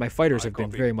 I mean, my fighters have been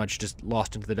copy. very much just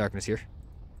lost into the darkness here.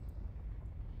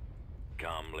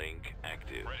 Comlink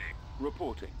active. Ready.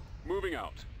 Reporting. Moving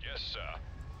out. Yes, sir.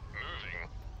 Moving.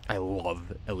 I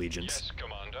love Allegiance. Yes,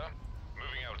 Commander.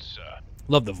 Moving out, sir.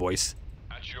 Love the voice.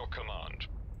 At your command.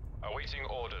 Awaiting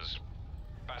orders.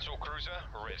 Battle cruiser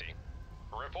ready.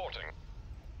 Reporting.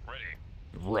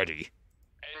 Ready. Ready.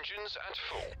 Engines at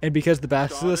full. And because the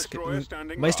Basilisk, Destroyer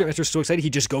standing Meister by. Antmeister's so excited, he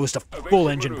just goes to full Evasive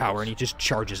engine maneuvers. power and he just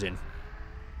charges in.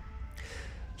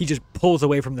 He just pulls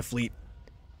away from the fleet.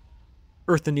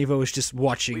 Earth and Evo is just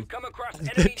watching. We've come across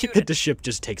enemy the units. ship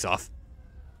just takes off.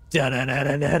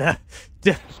 Da-da-da-da-da-da.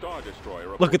 Da. Star Destroyer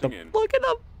reporting Look at them. in. Look at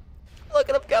them. Look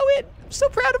at him go in. I'm so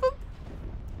proud of him.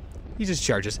 He just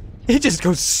charges. He just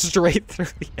goes straight through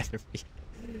the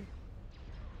enemy.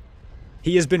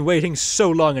 He has been waiting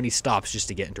so long and he stops just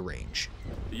to get into range.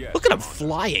 Yes, Look at him Commander.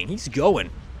 flying. He's going.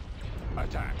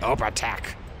 Attack. Up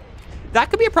attack. That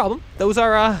could be a problem. Those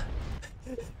are,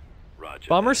 Roger.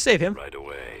 bombers that. save him. Right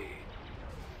away.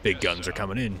 Big guns are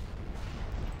coming in.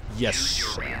 Yes. Choose your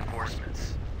sir.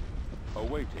 reinforcements.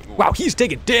 Awaiting. Wow, he's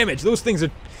taking damage. Those things are...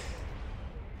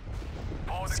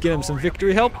 Let's give him some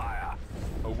victory help.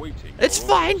 Awaiting It's your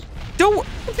fine. orders. Don't.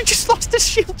 We just lost the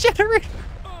shield generator.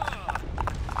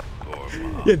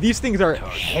 Yeah, these things are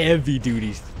heavy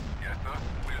duties.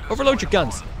 Overload your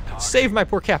guns. Save my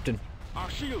poor captain. Our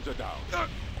shields are down.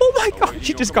 Oh my god,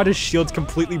 he just got his shields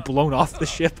completely blown off the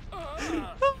ship.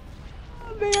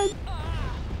 Oh man.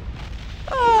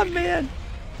 Oh man.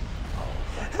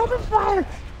 Help him fire.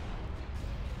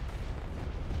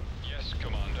 Yes,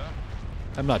 Commander.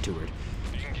 I'm not too worried.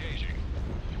 Engaging.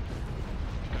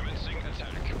 Commencing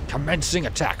attack. Commencing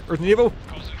attack. Earth Nevo.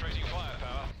 Concentrating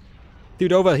firepower.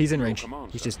 Theodova, he's in range.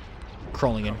 He's just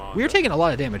crawling in. We are taking a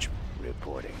lot of damage.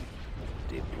 Reporting.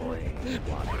 Deploying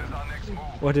squad.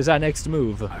 What is our next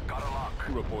move? I've got a lock.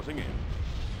 Reporting in.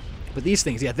 But these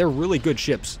things, yeah, they're really good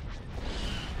ships.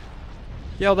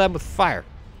 Yell them with fire.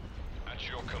 At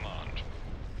your command.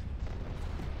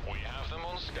 We have them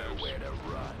on scope. Where to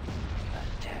run.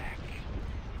 Attack.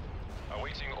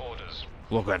 Awaiting orders.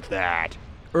 Look at that.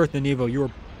 Earth and Evo,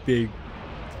 you're big.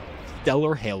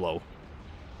 Stellar Halo.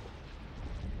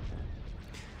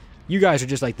 You guys are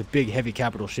just like the big, heavy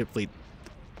capital ship fleet.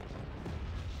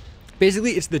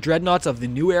 Basically, it's the dreadnoughts of the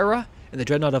new era and the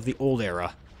dreadnought of the old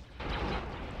era.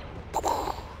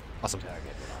 Awesome.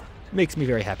 Makes me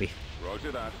very happy.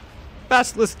 Roger that.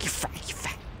 Basilisk, you fat, you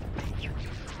fat.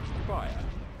 Fire.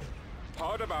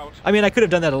 Hard about. I mean, I could have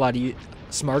done that a lot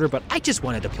smarter, but I just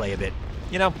wanted to play a bit.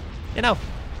 You know?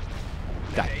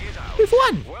 Guy. We've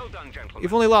won! Well done, gentlemen.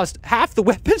 We've only lost half the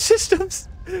weapon systems.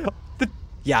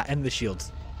 Yeah, and the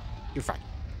shields. You're fine.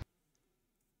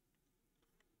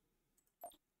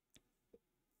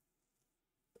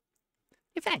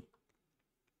 You're fine.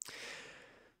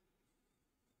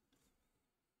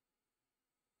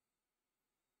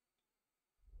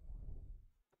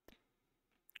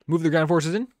 Move the ground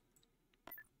forces in?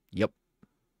 Yep.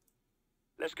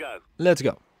 Let's go. Let's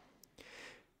go.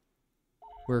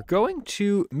 We're going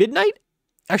to Midnight?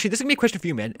 Actually, this is going to be a question for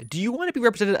you, man. Do you want to be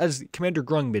represented as Commander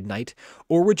Grung Midnight,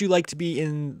 or would you like to be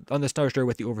on the Star Destroyer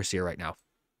with the Overseer right now?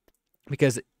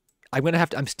 Because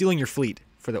I'm stealing your fleet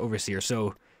for the Overseer,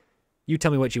 so you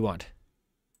tell me what you want.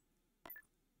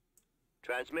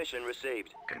 Transmission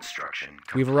received. Construction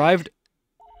complete. We've arrived.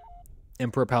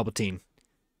 Emperor Palpatine.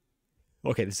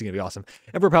 Okay, this is going to be awesome.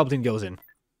 Emperor Palpatine goes in.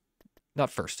 Not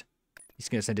first. He's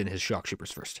going to send in his shock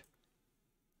troopers first.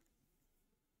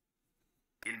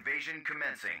 Invasion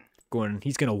commencing.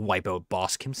 He's going to wipe out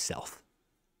Bosk himself.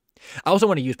 I also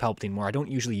want to use Palpatine more. I don't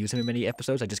usually use him in many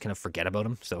episodes. I just kind of forget about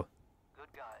him, so.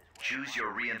 Choose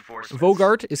your reinforcements.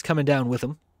 Vogart is coming down with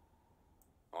him.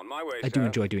 On my way, I do sir.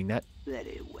 enjoy doing that.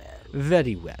 Very well.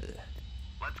 Very well.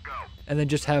 Let's go. And then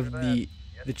just have the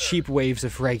cheap waves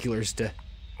of regulars to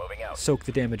Moving out. soak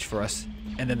the damage for us.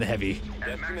 And then the heavy.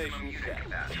 At maximum unit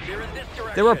capacity. We're in this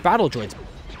direction. There are battle droids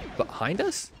behind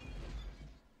us?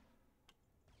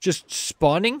 Just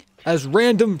spawning as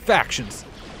random factions.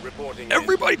 Reporting in.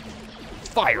 Everybody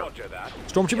fire. Roger that.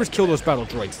 Stormtroopers kill those battle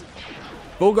droids.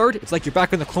 Bogard, it's like you're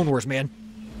back in the Clone Wars, man.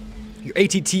 Your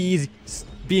ATTs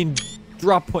being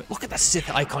drop point. Look at the Sith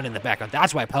icon in the background.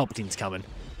 That's why Palpatine's coming.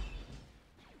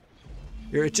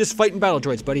 You're just fighting battle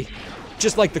droids, buddy.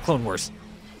 Just like the Clone Wars.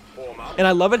 And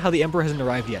I love it how the Emperor hasn't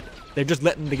arrived yet. They're just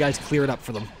letting the guys clear it up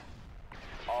for them.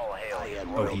 All hail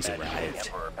the Oh, he's arrived.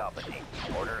 Emperor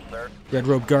Palpatine. Orders, sir. Red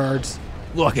Robe Guards.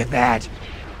 Look at that.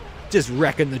 Just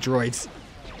wrecking the droids.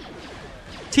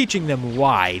 Teaching them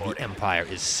why the Empire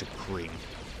is supreme.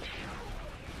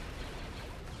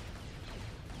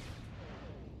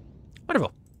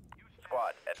 Wonderful.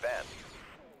 Squad, advance.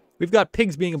 We've got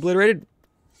pigs being obliterated.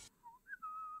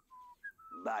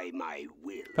 By my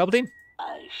will, Palpatine?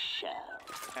 I shall.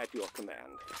 At your command.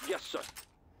 Yes, sir.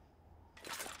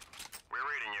 We're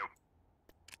reading you.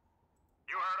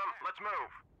 You heard him. Let's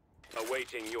move.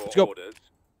 Awaiting your Let's go. orders.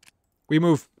 We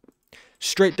move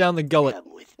straight down the gullet.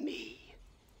 Come with me.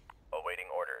 Awaiting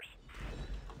orders.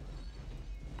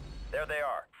 There they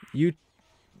are. You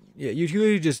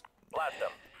just Blast them.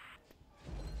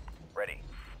 Ready.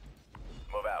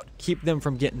 Move out. keep them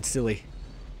from getting silly.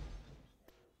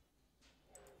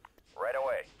 Right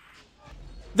away.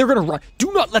 They're gonna run.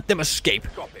 Do not let them escape.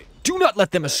 Copy. Do not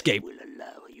let them escape. Will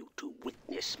allow you to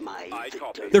witness my I copy.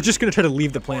 victory. They're just gonna try to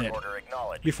leave the planet Order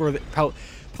acknowledged. before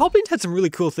Palpatine had some really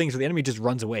cool things where the enemy just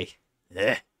runs away.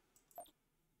 Eh.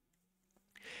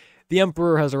 The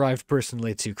Emperor has arrived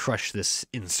personally to crush this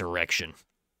insurrection.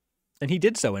 And he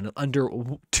did so in under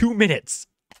 2 minutes.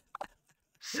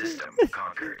 System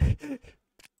conquered.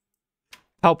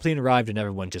 Palpatine arrived and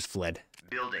everyone just fled.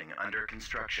 Building under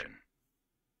construction.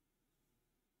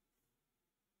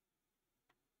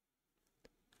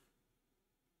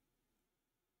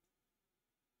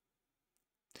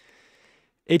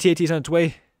 AT-AT's on its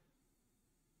way.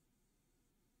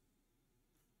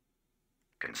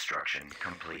 Construction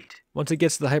complete. Once it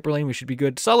gets to the hyperlane, we should be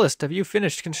good. Sullust, have you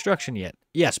finished construction yet?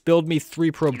 Yes, build me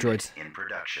 3 probe droids. In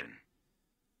production.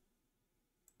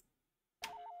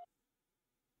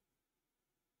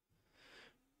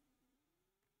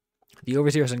 The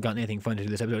Overseer hasn't gotten anything fun to do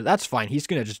this episode. That's fine. He's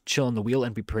going to just chill on the wheel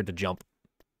and be prepared to jump.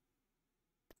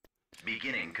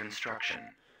 Beginning construction.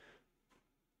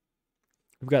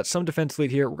 We've got some defense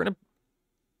lead here. We're going to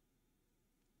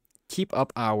keep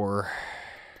up our...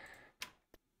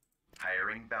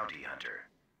 Hiring bounty hunter.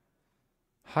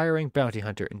 Hiring bounty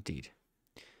hunter, indeed.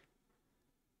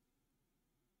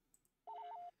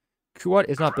 Kuat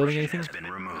is not building anything. Has been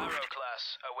removed.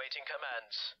 class awaiting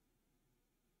commands.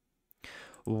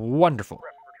 Wonderful.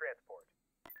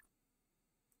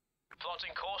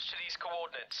 Plotting course to these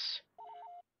coordinates.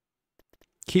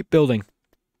 Keep building.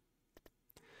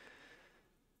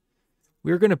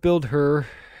 We're going to build her...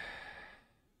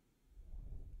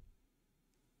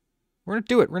 We're going to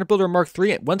do it. We're going to build her Mark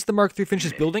III. Once the Mark III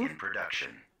finishes building, In production.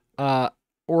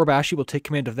 Orobashi will take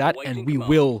command of that, and we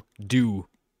will do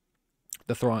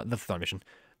the Thrawn mission.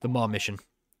 The Maw mission.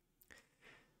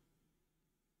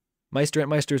 Meister and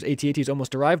Meister's AT-AT has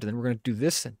almost arrived, and then we're going to do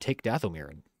this and take Dathomir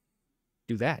and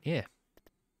do that, yeah.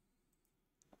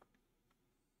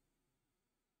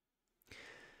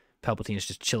 Palpatine is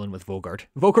just chilling with Vogard.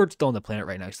 Vogard's still on the planet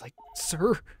right now. He's like,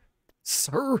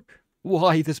 Sir,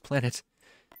 why this planet?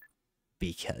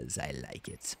 Because I like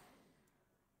it.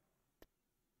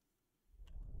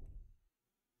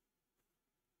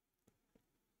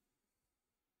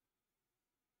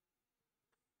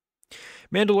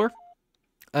 Mandalore,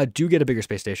 do get a bigger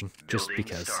space station, just Building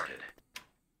because. started.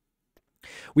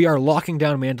 We are locking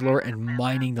down Mandalore and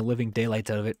mining the living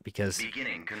daylights out of it, because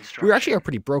Beginning construction. we actually are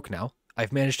pretty broke now.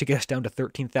 I've managed to get us down to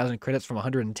 13,000 credits from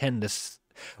 110 this...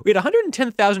 We had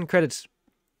 110,000 credits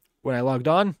when I logged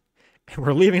on, and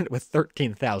we're leaving it with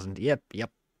 13,000. Yep,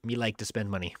 me like to spend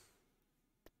money.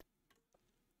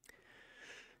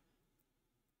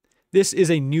 This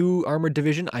is a new armored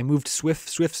division. I moved Swift.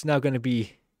 Swift's now going to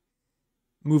be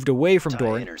moved away from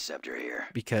Doran Interceptor here.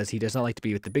 because he does not like to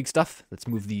be with the big stuff. Let's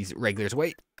move these regulars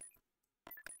away.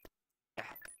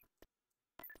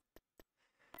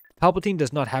 Palpatine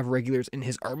does not have regulars in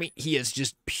his army. He is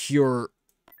just pure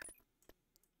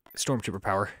stormtrooper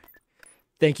power.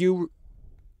 Thank you,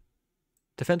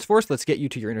 Defense Force. Let's get you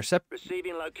to your intercept.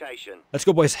 Receiving location. Let's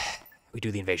go, boys. We do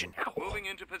the invasion now. Moving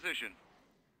into position.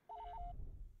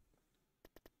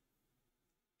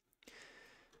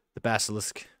 The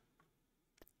Basilisk.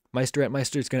 Meister at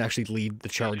Meister is going to actually lead the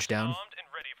charge down. Armed and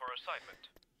ready for assignment.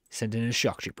 Send in his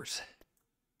shock troopers.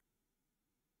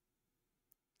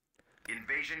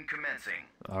 Invasion commencing.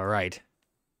 All right.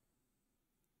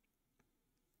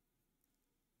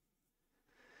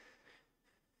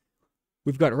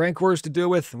 We've got Rancors to deal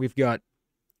with. We've got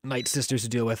Night Sisters to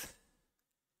deal with.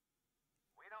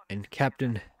 And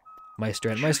Captain Meister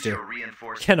and Meister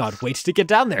Reinforcements. cannot wait to get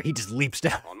down there. He just leaps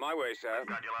down. On my way, sir.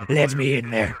 Let me in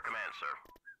there. Command, sir.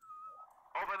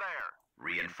 Over there.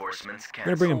 Reinforcements I'm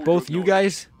going to bring in both you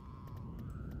guys.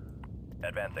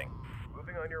 Advancing.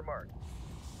 Moving on your mark.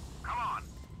 Come on.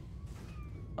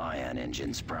 Ion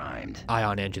engines primed.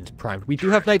 Ion engines primed. We do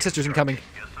have Night Sisters incoming.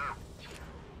 Yes, sir.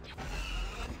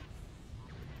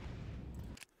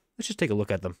 Let's just take a look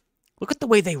at them. Look at the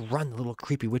way they run, the little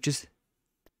creepy witches.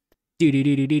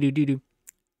 Do-do-do-do-do-do-do.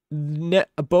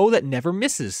 A bow that never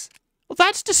misses. Well,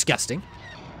 that's disgusting.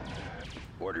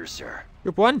 Orders, sir.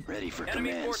 Group 1, Ready for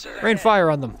command, sir. rain fire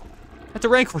on them. That's a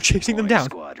Rancor chasing them down.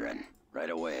 Squadron.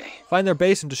 Right away. Find their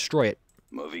base and destroy it.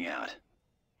 Moving out.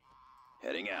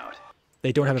 Heading out.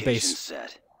 They don't have a Location base.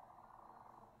 set.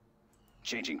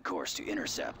 Changing course to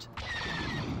intercept.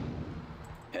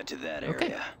 Head to that Okay.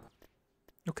 area.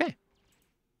 Okay.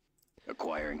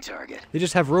 Acquiring target. They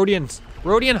just have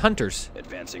Rodian hunters.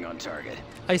 Advancing on target.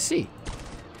 I see.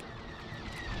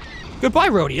 Goodbye,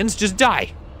 Rodians. Just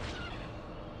die.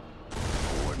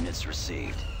 Coordinates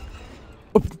received.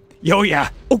 Oh, yo, yeah.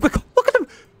 Oh, my God. Look at them.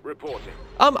 Reporting.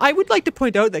 I would like to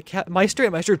point out that Meister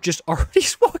and Meister just already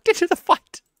walked into the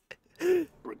fight.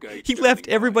 Brigade He left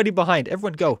standing everybody behind.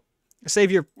 Everyone go.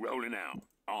 Save your by. Rolling out.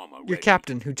 Armor your ready.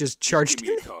 captain who just charged Give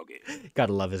me in. a target.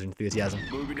 Gotta love his enthusiasm.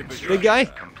 Moving to position. Big guy?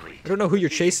 Complete. I don't know who you're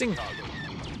chasing. Target.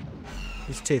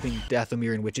 He's chasing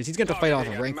Dathomir and witches. He's going to fight off a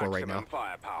Targeting at Rancor right now. maximum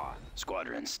Firepower.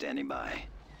 Squadron standing by.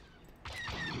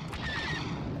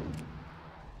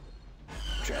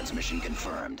 Transmission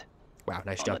confirmed. Wow,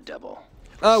 nice On job. the double.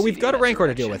 We've got a Proceeding Rancor to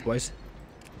that deal with, direction.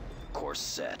 boys. Course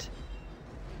set.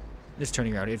 It's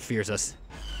turning around. It fears us.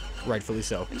 Rightfully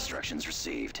so. Instructions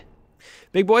received.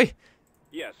 Big boy,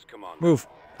 Yes, Commander. Move.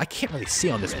 I can't really see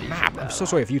on this map. I'm so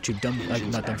sorry if YouTube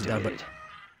not dumbs it down, but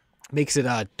makes it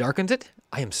darkens it.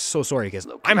 I am so sorry because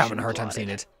I'm having a hard time seeing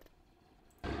it.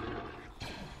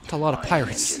 It's a lot of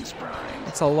pirates.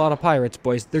 It's a lot of pirates,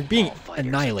 boys. They're being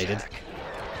annihilated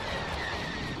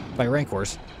by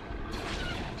rancors.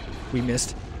 We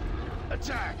missed.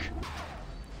 Attack!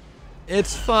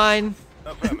 It's fine.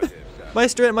 Affirmative,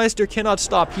 sir. Meister cannot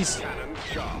stop. He's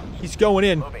going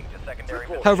in.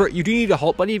 However, you do need a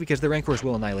halt, buddy, because the rancors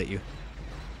will annihilate you.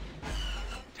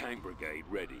 Tank brigade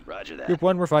ready. Roger that. Group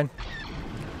 1, we're fine.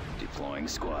 Deploying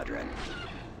squadron.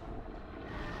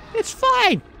 It's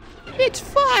fine. It's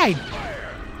fine.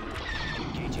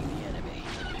 Engaging the enemy.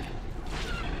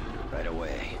 Right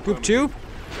away. Group 2,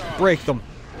 break them.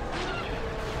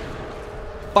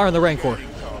 Fire on the rancor.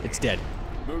 It's dead.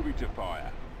 Moving to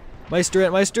fire. Meister,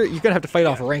 you're gonna have to fight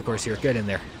off a rancors here. Get in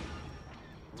there.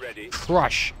 Ready.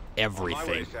 Crush My way,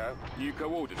 everything. sir. New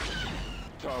coordinates.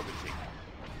 Targeting.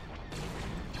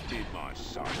 Did my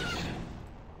sights.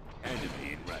 Enemy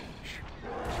in range.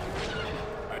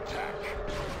 Attack.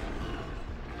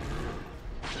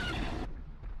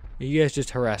 You guys just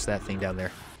harass that thing down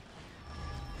there.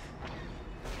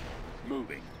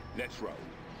 Moving. Let's roll.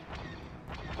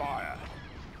 Fire.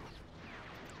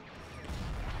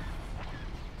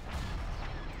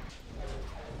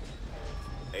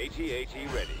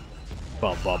 AT-AT ready.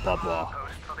 Blah, blah, blah, blah.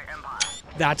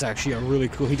 That's actually a really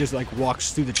cool. He just like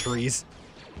walks through the trees.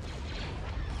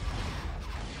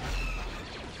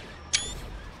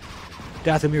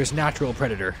 Dathomir's natural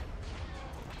predator.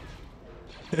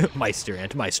 Meister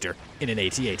in an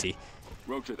AT-AT.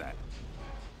 Roger that.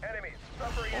 Enemies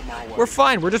suffering. On my way. We're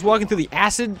fine. We're just walking through the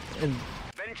acid and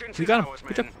Vengeance we is got him. ours,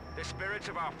 Good job. men. The spirits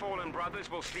of our fallen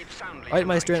brothers will sleep soundly. All right,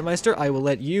 Meister, I will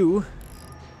let you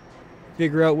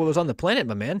figure out what was on the planet,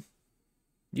 my man.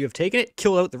 You have taken it,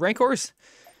 killed out the rancors.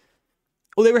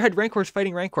 Oh, they had rancors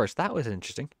fighting rancors. That was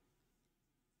interesting.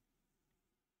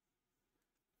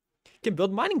 Can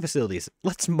build mining facilities.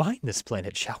 Let's mine this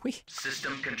planet, shall we?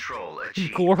 System control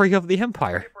achieved. Glory of the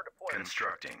Empire.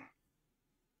 Constructing.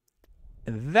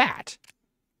 And that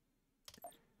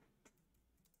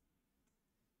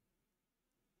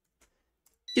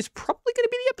is probably going to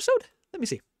be the episode. Let me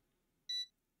see.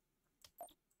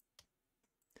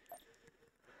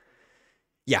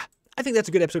 Yeah, I think that's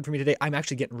a good episode for me today. I'm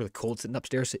actually getting really cold sitting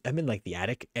upstairs. I'm in like the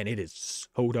attic and it is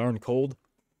so darn cold.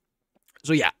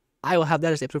 So yeah, I will have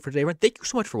that as the episode for today, everyone. Thank you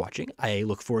so much for watching. I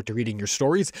look forward to reading your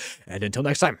stories. And until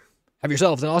next time, have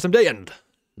yourselves an awesome day and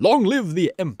long live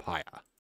the Empire.